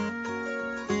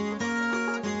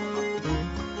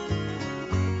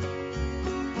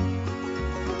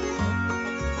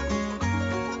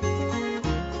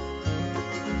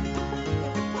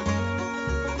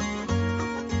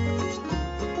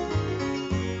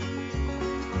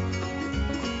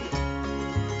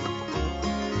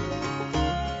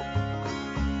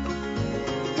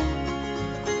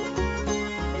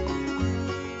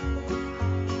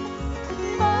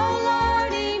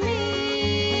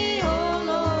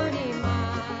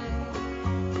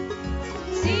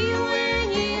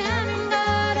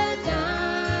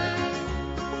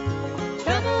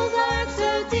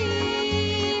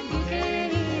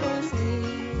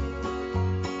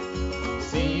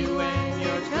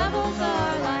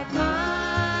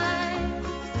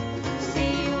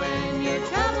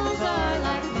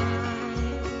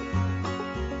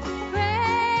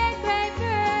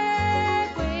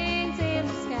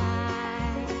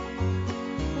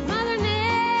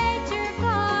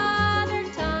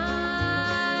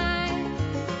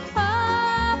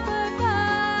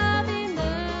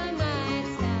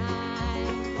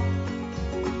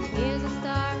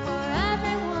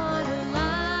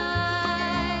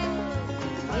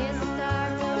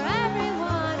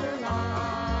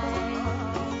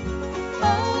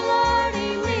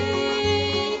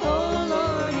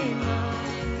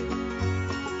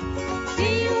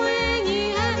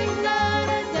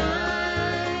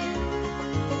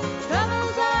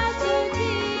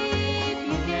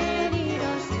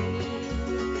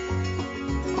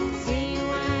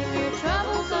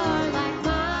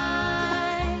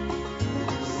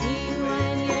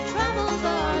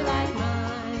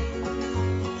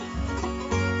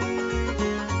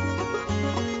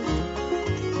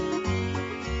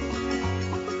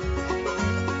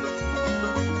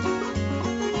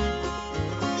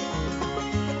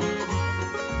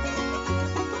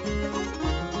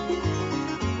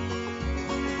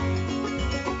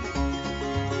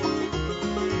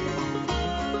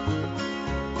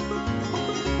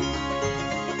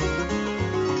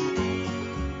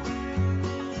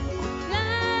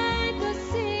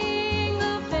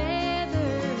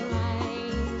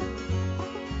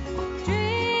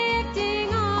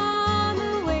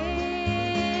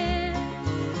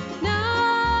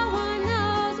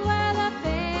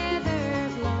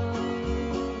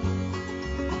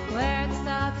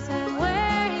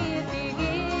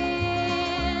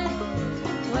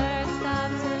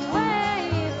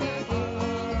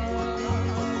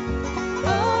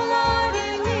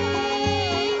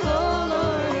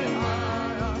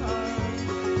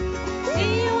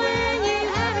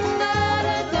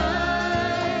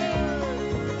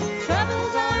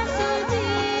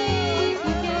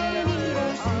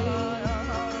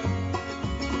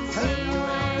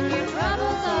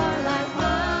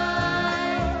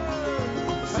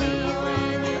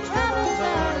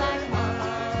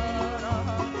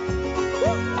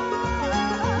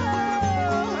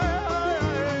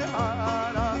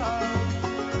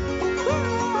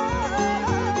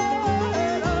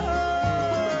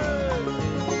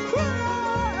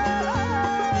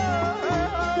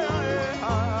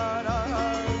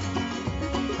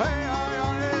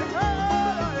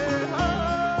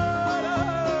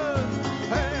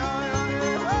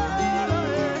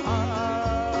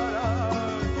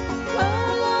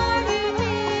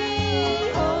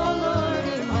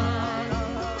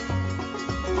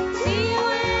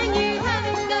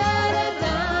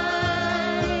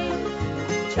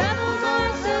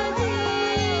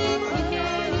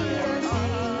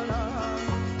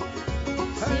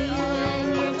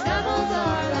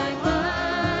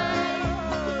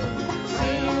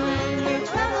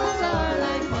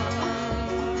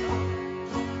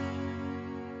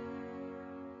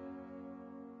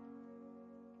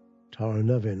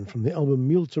 Faranevin from the album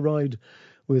Mule to Ride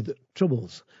with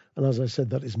Troubles. And as I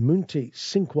said, that is Munti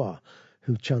Sinkwa,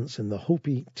 who chants in the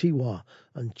Hopi, Tiwa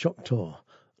and Choctaw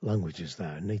languages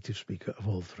there, native speaker of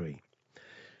all three.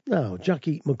 Now,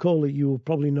 Jackie McCauley, you will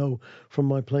probably know from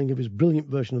my playing of his brilliant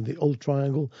version of the Old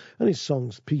Triangle and his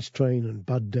songs Peace Train and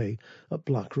Bad Day at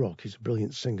Black Rock. He's a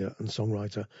brilliant singer and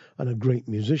songwriter and a great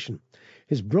musician.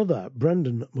 His brother,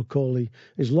 Brendan McCauley,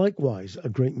 is likewise a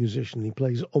great musician. He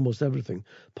plays almost everything: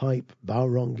 pipe,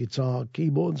 bowrong, guitar,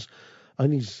 keyboards,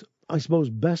 and he's, I suppose,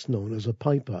 best known as a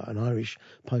piper, an Irish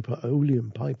piper, a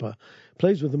Uilleann piper.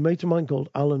 Plays with a mate of mine called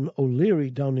Alan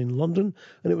O'Leary down in London,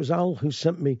 and it was Al who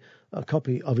sent me a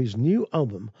copy of his new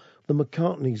album, The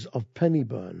McCartneys of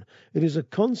Pennyburn. It is a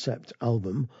concept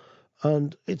album,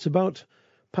 and it's about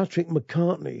Patrick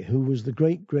McCartney, who was the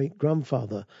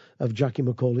great-great-grandfather of Jackie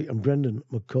McCauley and Brendan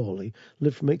McCauley,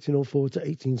 lived from 1804 to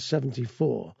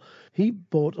 1874. He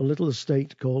bought a little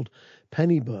estate called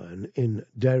Pennyburn in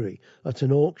Derry at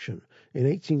an auction in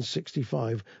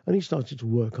 1865, and he started to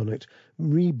work on it,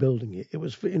 rebuilding it. It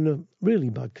was in a really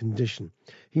bad condition.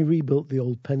 He rebuilt the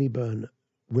old Pennyburn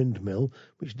windmill,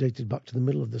 which dated back to the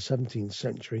middle of the 17th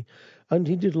century, and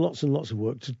he did lots and lots of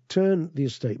work to turn the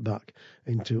estate back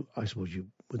into, I suppose you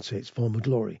would say, its former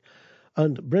glory.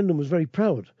 And Brendan was very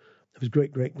proud of his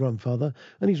great-great-grandfather,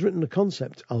 and he's written a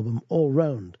concept album all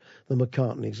round the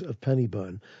McCartneys of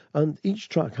Pennyburn, and each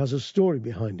track has a story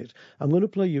behind it. I'm going to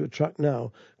play you a track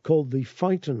now called the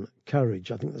Phaeton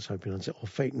Carriage, I think that's how you pronounce it, or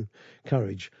Phaeton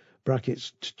Carriage,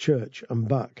 brackets, to church and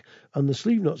back. And the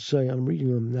sleeve notes say, I'm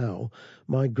reading them now,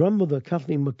 my grandmother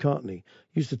Kathleen McCartney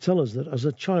used to tell us that as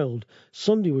a child,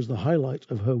 Sunday was the highlight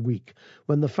of her week,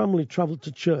 when the family travelled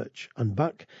to church and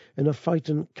back in a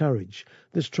phaeton carriage.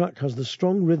 This track has the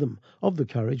strong rhythm of the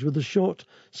carriage with a short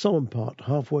psalm part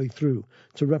halfway through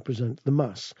to represent the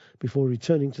Mass before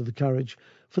returning to the carriage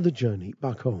for the journey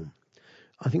back home.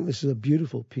 I think this is a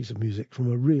beautiful piece of music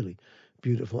from a really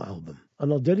beautiful album.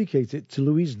 And I'll dedicate it to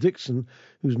Louise Dixon,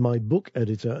 who's my book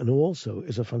editor and who also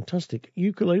is a fantastic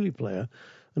ukulele player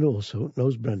and also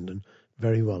knows Brendan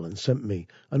very well and sent me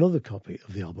another copy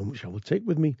of the album, which I will take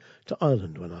with me to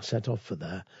Ireland when I set off for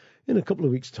there in a couple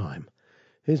of weeks' time.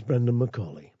 Here's Brendan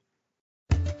McCauley.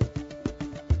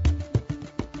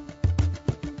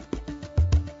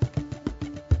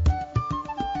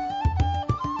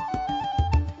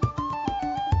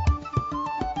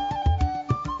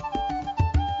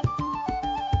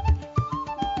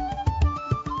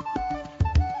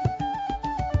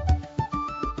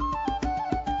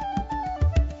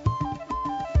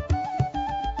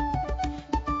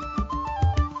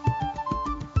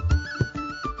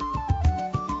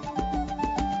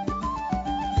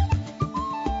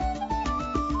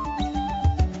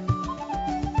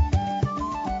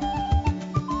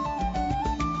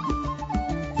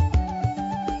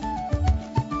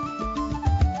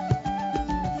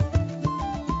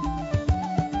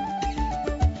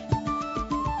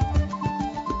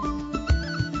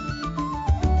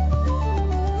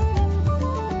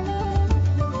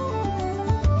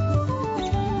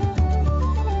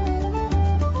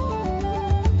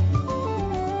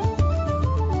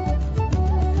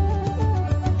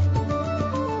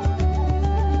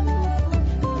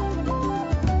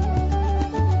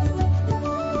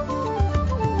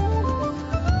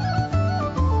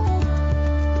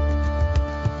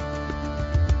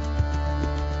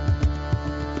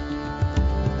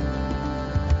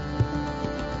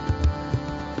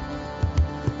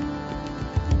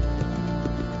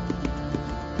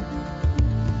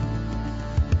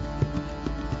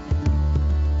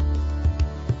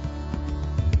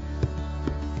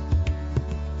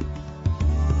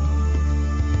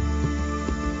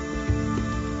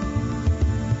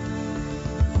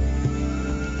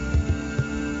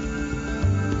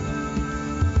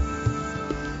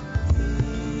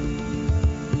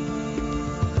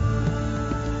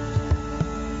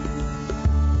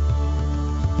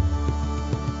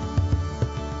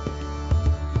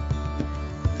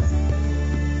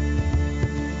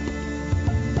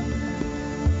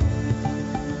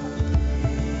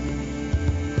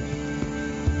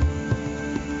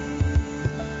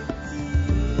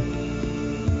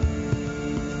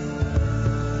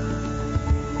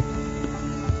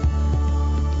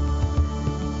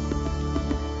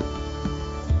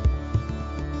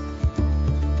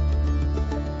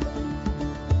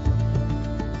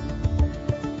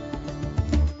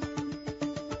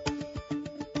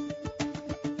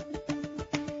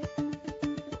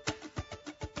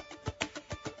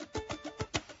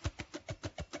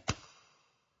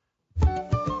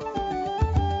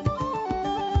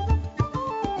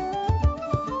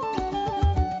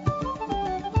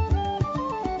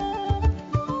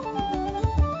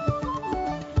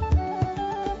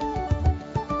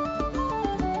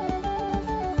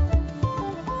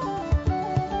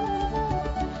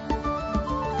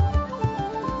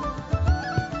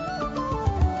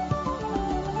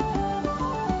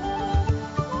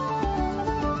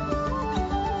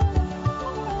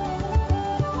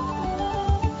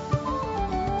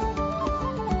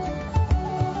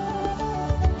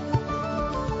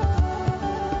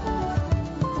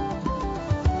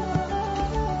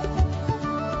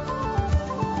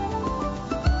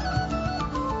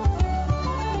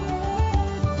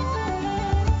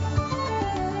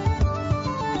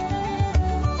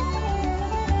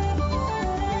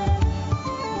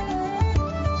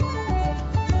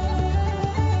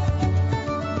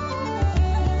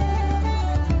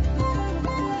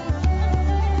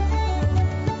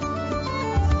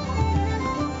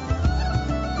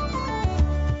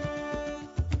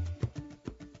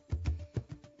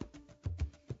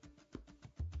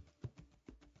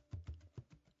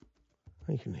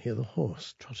 hear the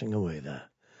horse trotting away there.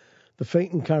 The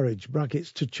Phaeton Carriage,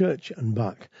 brackets, To Church and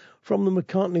Back, from the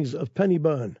McCartneys of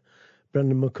Pennyburn,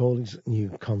 Brendan Macaulay's new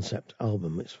concept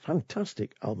album. It's a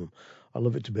fantastic album. I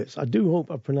love it to bits. I do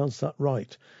hope I pronounced that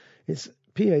right. It's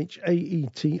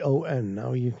Phaeton.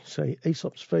 Now you say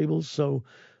Aesop's Fables, so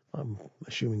I'm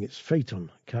assuming it's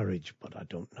Phaeton Carriage, but I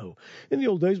don't know. In the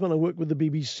old days when I worked with the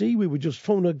BBC, we would just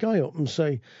phone a guy up and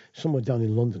say, somewhere down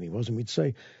in London he was, and we'd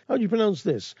say, how do you pronounce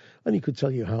this? And he could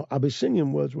tell you how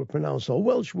Abyssinian words were pronounced, or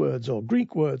Welsh words, or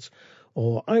Greek words,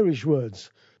 or Irish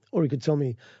words. Or he could tell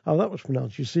me how that was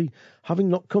pronounced. You see, having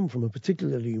not come from a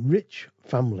particularly rich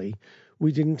family,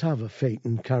 we didn't have a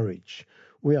Phaeton Carriage.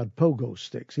 We had pogo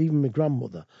sticks. Even my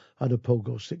grandmother had a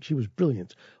pogo stick. She was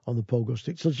brilliant on the pogo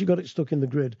stick. So she got it stuck in the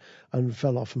grid and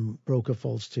fell off and broke her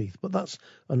false teeth. But that's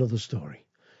another story.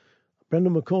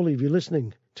 Brendan Macaulay, if you're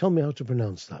listening, tell me how to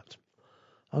pronounce that.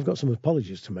 I've got some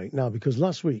apologies to make now because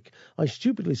last week I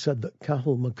stupidly said that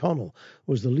Cathal McConnell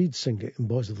was the lead singer in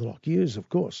Boys of the Loch. He is, of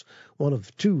course, one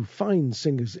of two fine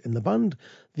singers in the band,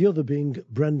 the other being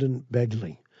Brendan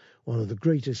Begley, one of the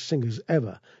greatest singers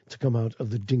ever to come out of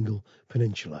the Dingle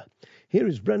Peninsula. Here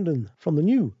is Brendan from the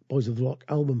new Boys of the Loch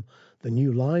album, The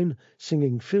New Line,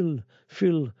 singing Phil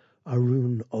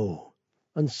Arun O,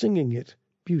 and singing it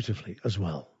beautifully as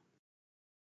well.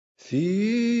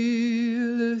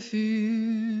 Phil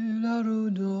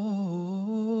Arun O,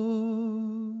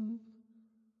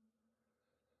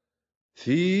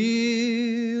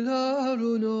 Phil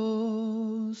Arun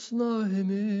O,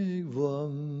 snahimig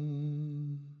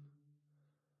vam.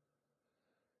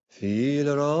 Phil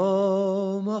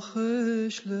Ram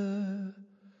achishle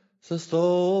sastor,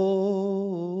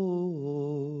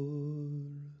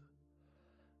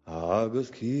 agus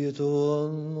kieto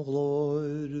an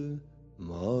gloire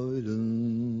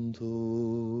mailen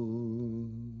to.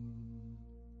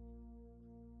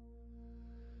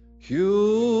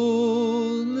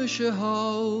 Hjul mishe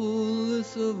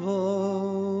haulis avos,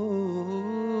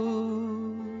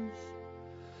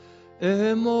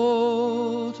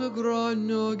 emot a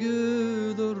grania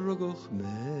gudurgoch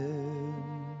men,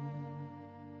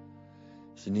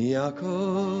 sniaka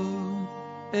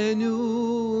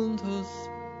enuntas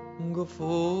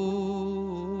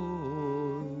gafor,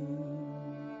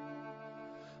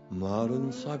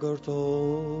 Maren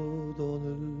sagarto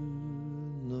donel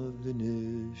na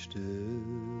viniste.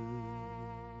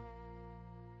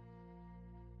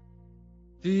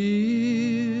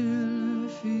 Fil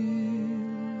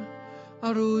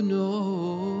aruno,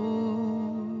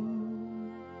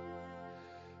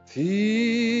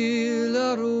 Fil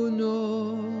aruno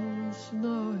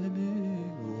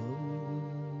snahemigom,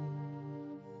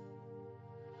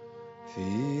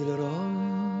 Fil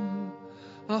ram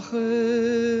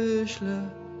achishle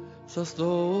sastor,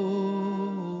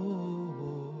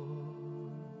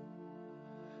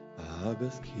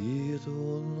 agus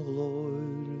kieton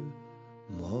gloire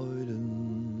mailen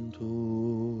to.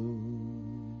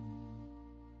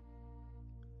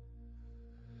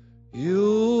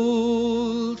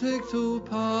 You'll take to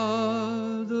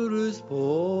Padres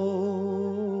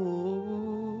Bow,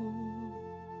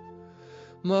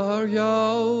 Mar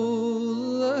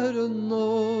yaul er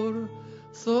nor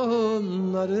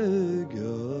son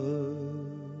narega.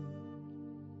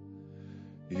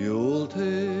 You'll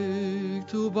take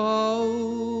to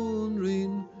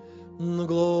Boundrin na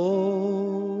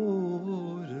gloire,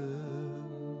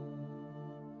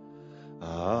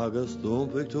 agus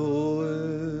dumpig to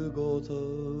e gota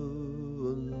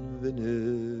an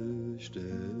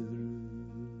vinnister.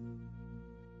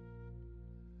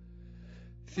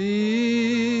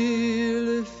 Fil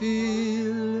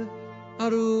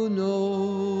aruno,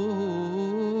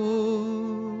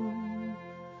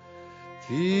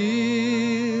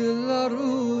 Fil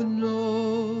aruno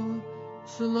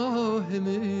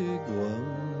snahemigwam,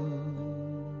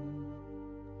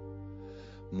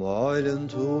 mailen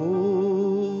to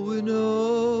ino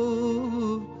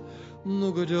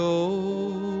nugado.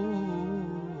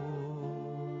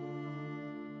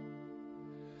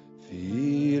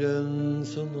 Filen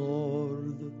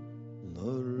sonord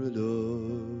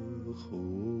norlochu.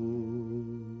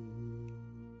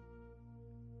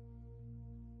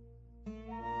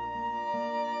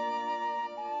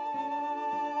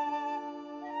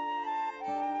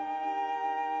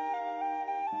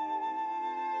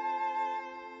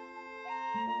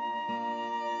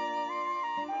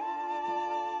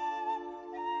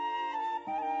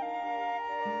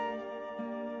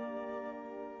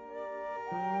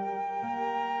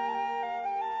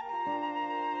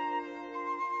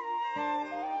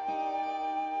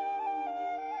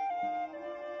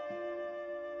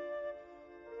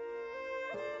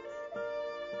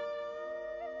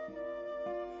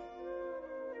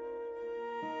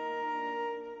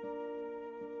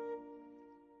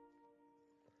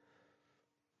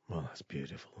 That's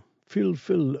beautiful.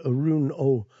 Phil Arun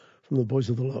O from the Boys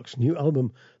of the Locks. New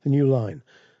album, The New Line.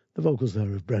 The vocals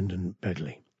there of Brendan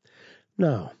Bedley.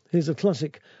 Now, here's a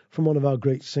classic from one of our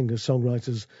great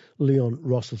singer-songwriters, Leon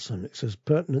Rosselson. It's as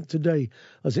pertinent today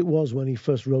as it was when he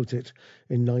first wrote it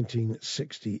in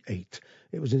 1968.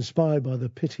 It was inspired by the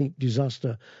pit heap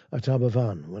disaster at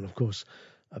Aberfan, when, of course,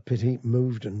 a pit heap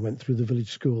moved and went through the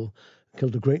village school,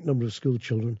 killed a great number of school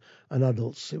children and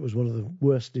adults. It was one of the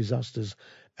worst disasters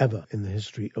ever in the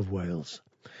history of Wales.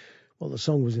 Well, the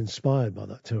song was inspired by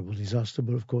that terrible disaster,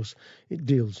 but of course it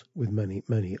deals with many,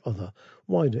 many other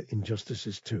wider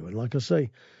injustices too. And like I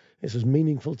say, it's as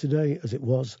meaningful today as it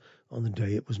was on the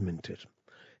day it was minted.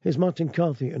 Here's Martin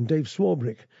Carthy and Dave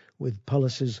Swarbrick with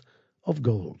Palaces of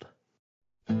Gold.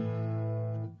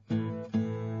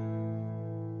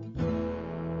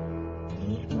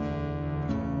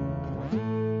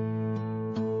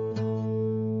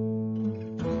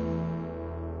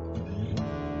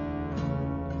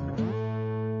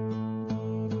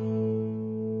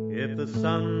 The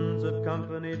sons of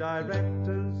company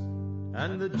directors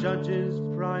and the judges'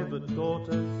 private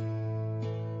daughters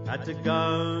had to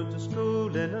go to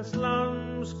school in a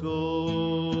slum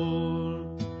school,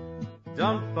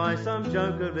 dumped by some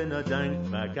joker in a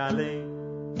dank back alley,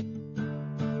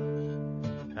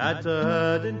 had to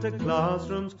herd into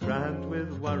classrooms crammed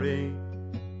with worry,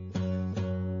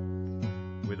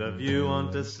 with a view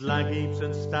onto slag heaps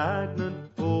and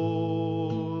stagnant pools.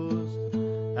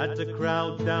 Had to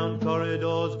crowd down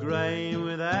corridors grey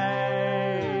with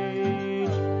age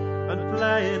and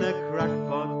play in a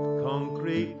crackpot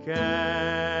concrete cage.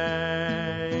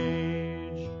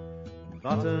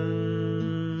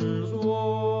 Buttons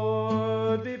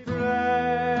would be pressed,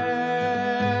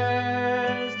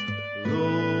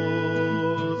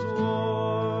 rules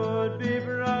would be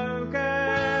broken,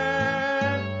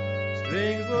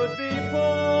 strings would be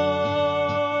pulled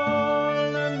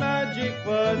and magic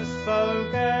words spoken.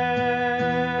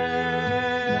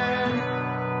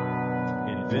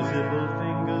 Invisible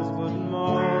fingers would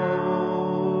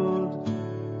mold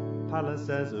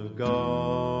palaces of gold.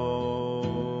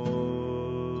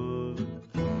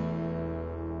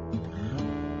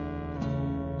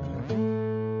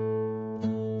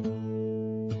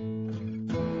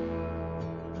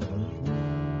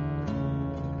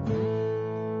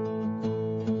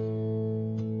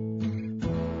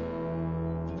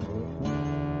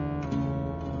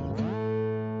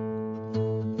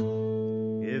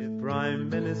 Prime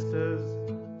ministers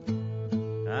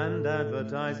and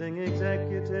advertising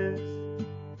executives,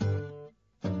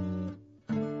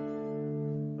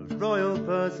 royal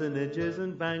personages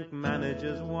and bank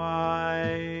managers'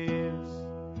 wives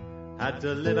had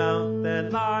to live out their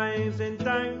lives in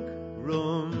dank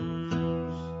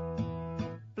rooms,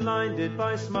 blinded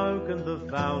by smoke and the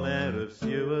foul air of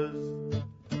sewers,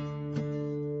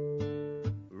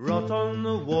 rot on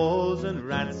the walls and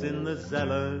rats in the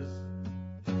cellars,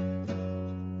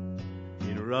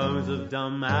 rows of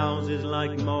dumb houses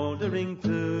like mouldering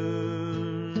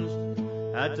tombs,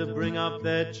 had to bring up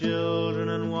their children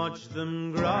and watch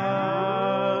them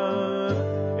grow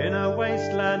in a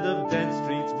wasteland of dead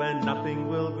streets where nothing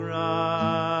will grow.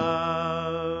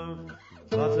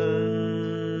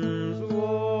 Buttons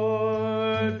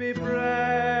would be pressed,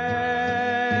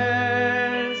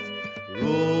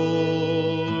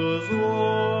 rules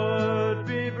would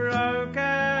be broken,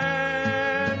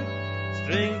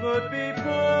 strings would be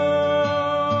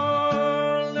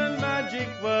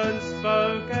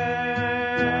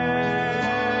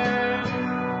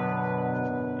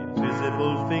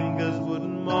invisible fingers would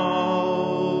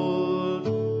mold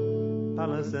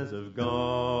palaces of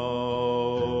gold.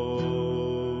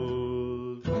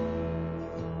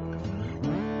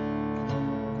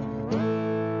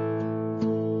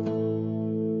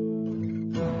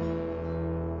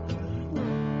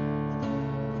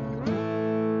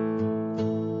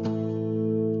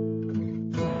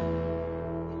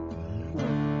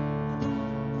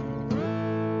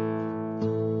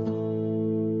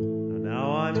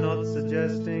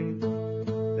 Suggesting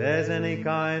there's any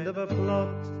kind of a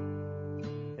plot.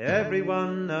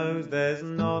 Everyone knows there's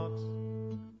not.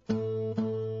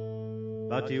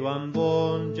 But you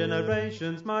unborn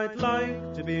generations might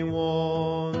like to be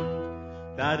warned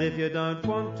that if you don't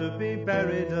want to be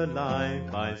buried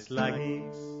alive by slag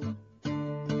heaps,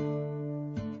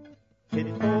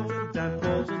 pitfalls and damp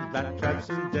walls and rat traps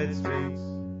and dead streets,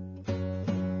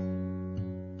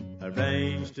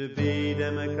 arranged to be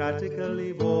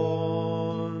democratically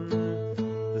born,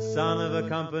 the son of a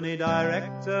company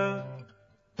director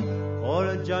or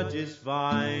a judge's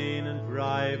fine and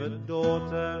private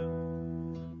daughter.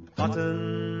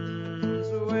 Buttons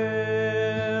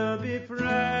will be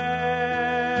pressed,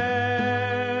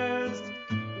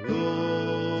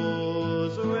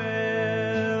 rules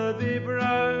will be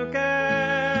broken,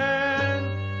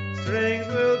 strings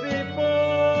will be pulled,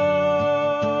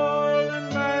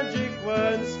 and magic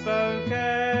words spoken.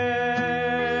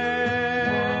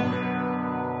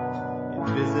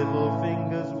 Invisible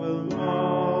fingers will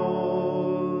mold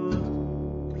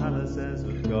palaces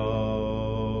of gold.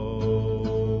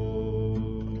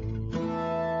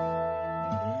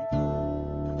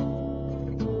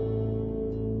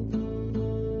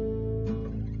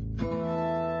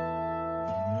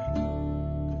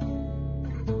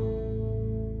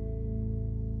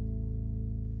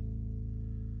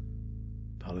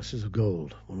 Palaces of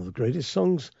Gold, one of the greatest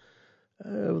songs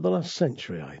of the last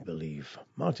century, I believe.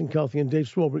 Martin Carthy and Dave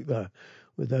Swarbrick there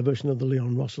with their version of the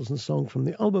Leon Rosselson song from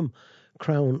the album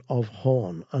Crown of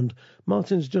Horn. And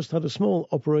Martin's just had a small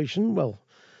operation, well,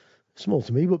 small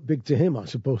to me, but big to him, I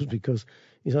suppose, because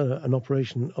he's had an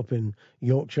operation up in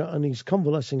Yorkshire and he's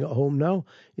convalescing at home now.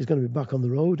 He's going to be back on the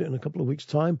road in a couple of weeks'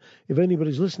 time. If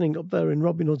anybody's listening up there in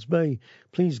Robin Hood's Bay,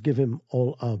 please give him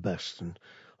all our best and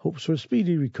hopes for a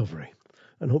speedy recovery.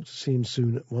 And hope to see him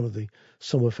soon at one of the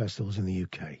summer festivals in the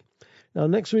UK. Now,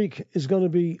 next week is going to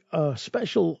be a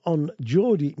special on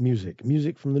Geordie music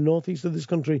from the northeast of this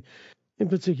country, in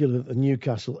particular the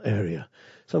Newcastle area.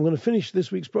 So I'm going to finish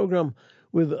this week's programme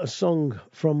with a song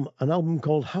from an album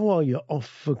called How Are You Off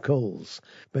for Coals?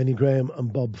 Benny Graham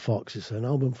and Bob Fox. It's an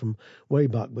album from way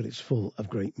back, but it's full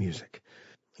of great music,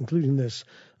 including this,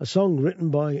 a song written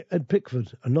by Ed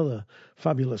Pickford, another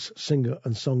fabulous singer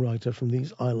and songwriter from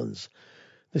these islands.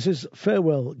 This is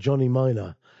Farewell, Johnny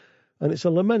Miner, and it's a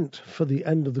lament for the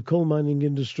end of the coal mining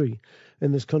industry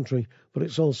in this country, but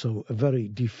it's also a very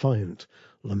defiant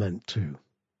lament too.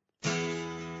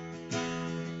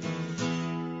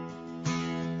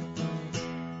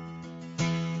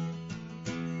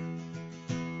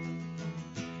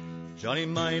 Johnny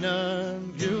Miner,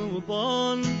 you were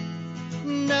born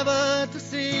never to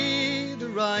see the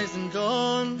rising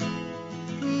dawn.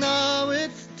 Now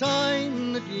it's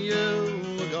time that you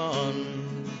were gone.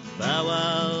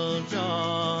 Farewell,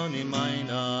 Johnny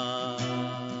Miner.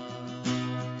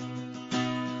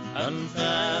 And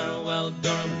farewell,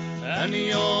 Durham and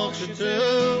Yorkshire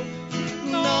too.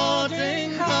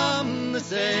 Nottingham the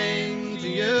same to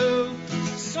you.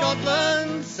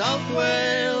 Scotland, South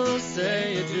Wales,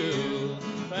 say adieu.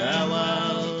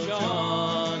 Farewell,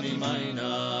 Johnny Miner.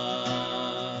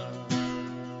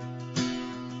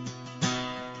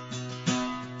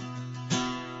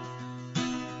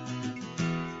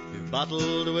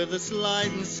 Battled with a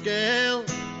sliding scale,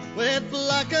 with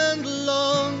blackened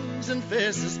lungs and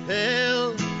faces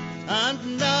pale,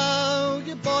 and now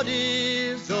your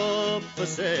body's up for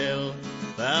sale.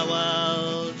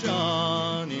 Farewell,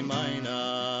 Johnny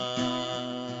Miner.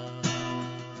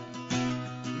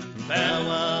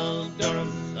 Farewell,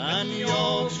 Durham and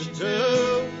Yorkshire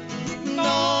too.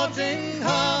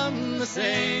 Nottingham the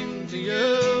same to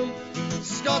you.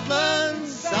 Scotland,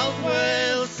 South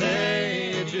Wales,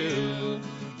 say adieu.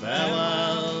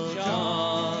 Farewell,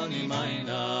 Johnny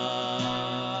Miner.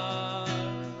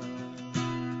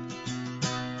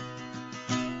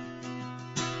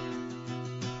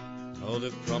 Oh,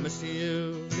 they've promised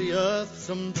you the earth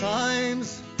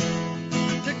sometimes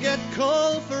to get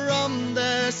coal from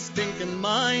their stinking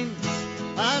mines,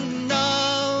 and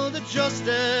now the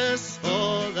justice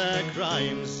for their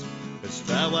crimes is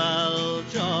farewell,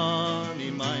 Johnny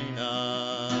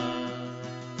Miner.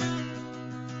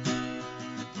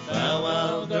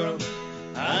 Farewell, Durham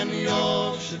and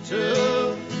Yorkshire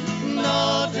too.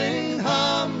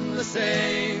 Nottingham the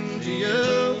same to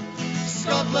you.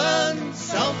 Scotland,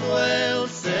 South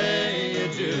Wales, say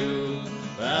adieu.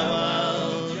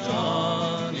 Farewell,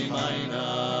 Johnny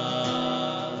Miner.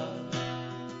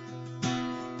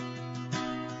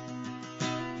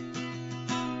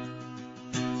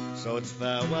 So it's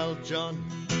farewell, John,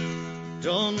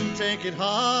 don't take it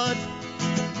hard.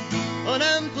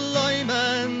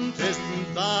 Unemployment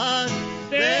isn't bad.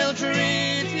 They'll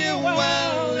treat you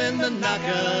well in the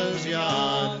knacker's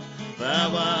yard.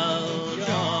 Farewell,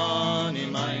 Johnny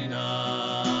Miner.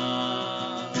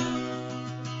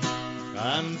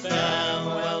 And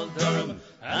farewell, Durham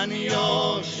and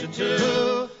Yorkshire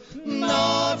too.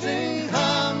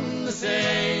 Nottingham the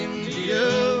same to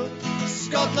you.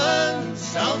 Scotland,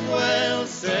 South Wales,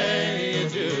 say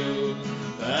adieu.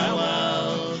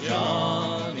 Farewell,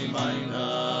 Johnny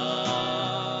Miner.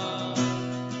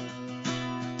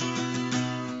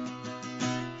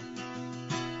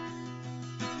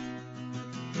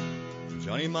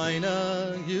 Johnny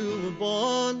Miner, you were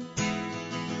born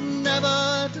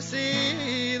never to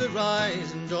see the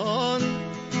rising dawn.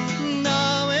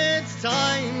 Now it's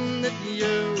time that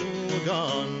you were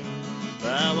gone.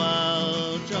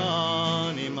 Farewell,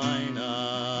 Johnny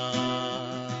Miner,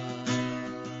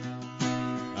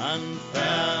 and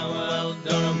farewell,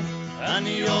 Durham, and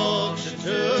Yorkshire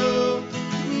too.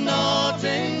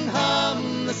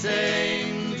 Nottingham, the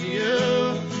same to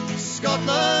you.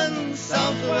 Scotland,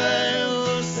 South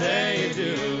Wales, say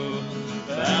adieu.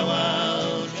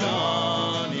 Farewell,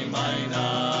 Johnny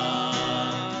Miner.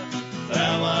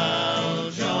 Farewell,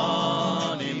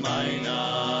 Johnny Miner.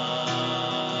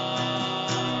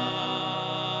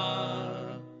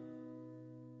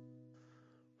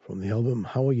 From the album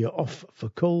How Are You Off for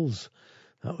Coals?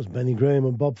 That was Benny Graham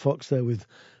and Bob Fox there with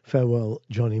Farewell,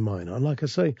 Johnny Miner. And like I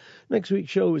say, next week's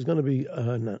show is going to be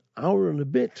an hour and a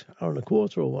bit, hour and a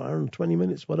quarter, or hour and 20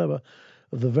 minutes, whatever,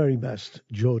 of the very best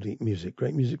Geordie music.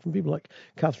 Great music from people like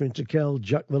Catherine Tickell,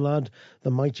 Jack the Lad, the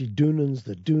Mighty Doonans,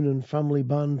 the Doonan Family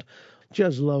Band,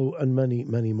 Jez Lowe, and many,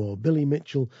 many more. Billy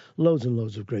Mitchell, loads and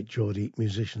loads of great Geordie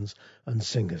musicians and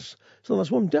singers. So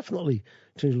that's one definitely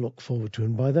to look forward to.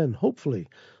 And by then, hopefully,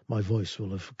 my voice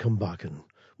will have come back and,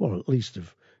 well, at least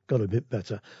have got a bit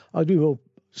better. I do hope,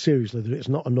 seriously, that it's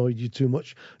not annoyed you too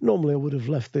much. Normally, I would have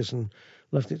left this and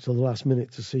left it till the last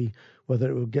minute to see whether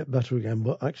it would get better again.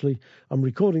 But actually, I'm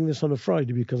recording this on a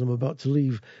Friday because I'm about to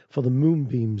leave for the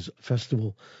Moonbeams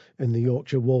Festival in the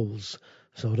Yorkshire Wolds.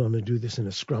 So I don't want to do this in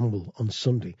a scramble on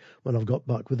Sunday when I've got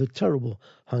back with a terrible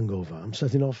hangover. I'm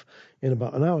setting off in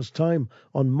about an hour's time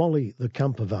on Molly the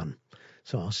camper van.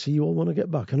 So I'll see you all when I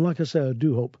get back. And like I say, I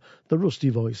do hope the rusty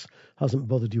voice hasn't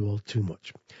bothered you all too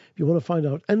much. If you want to find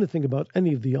out anything about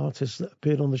any of the artists that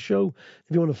appeared on the show,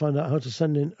 if you want to find out how to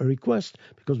send in a request,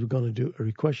 because we're going to do a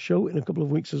request show in a couple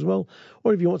of weeks as well,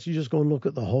 or if you want to just go and look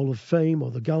at the Hall of Fame or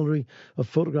the gallery of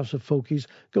photographs of folkies,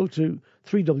 go to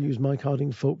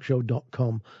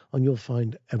www.mikehardingfolkshow.com and you'll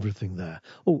find everything there.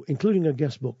 Oh, including a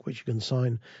guest book, which you can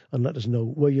sign and let us know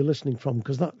where you're listening from,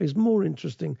 because that is more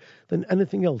interesting than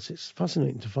anything else. It's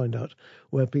fascinating to find out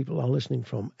where people are listening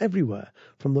from everywhere,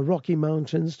 from the Rocky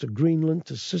Mountains to Greenland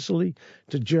to Sicily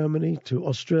to Germany to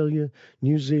Australia,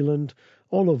 New Zealand,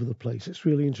 all over the place. It's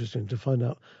really interesting to find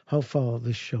out how far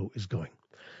this show is going.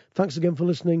 Thanks again for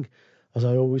listening. As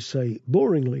I always say,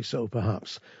 boringly so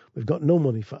perhaps, we've got no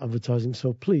money for advertising,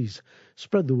 so please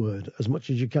spread the word as much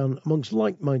as you can amongst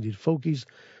like-minded folkies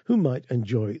who might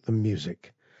enjoy the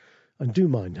music. And do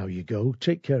mind how you go.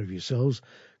 Take care of yourselves,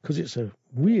 because it's a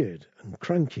weird and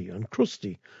cranky and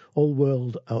crusty old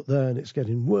world out there, and it's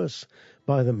getting worse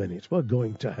by the minute. We're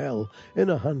going to hell in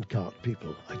a handcart,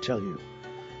 people, I tell you.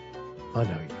 I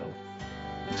know you go.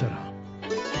 Ta-ra.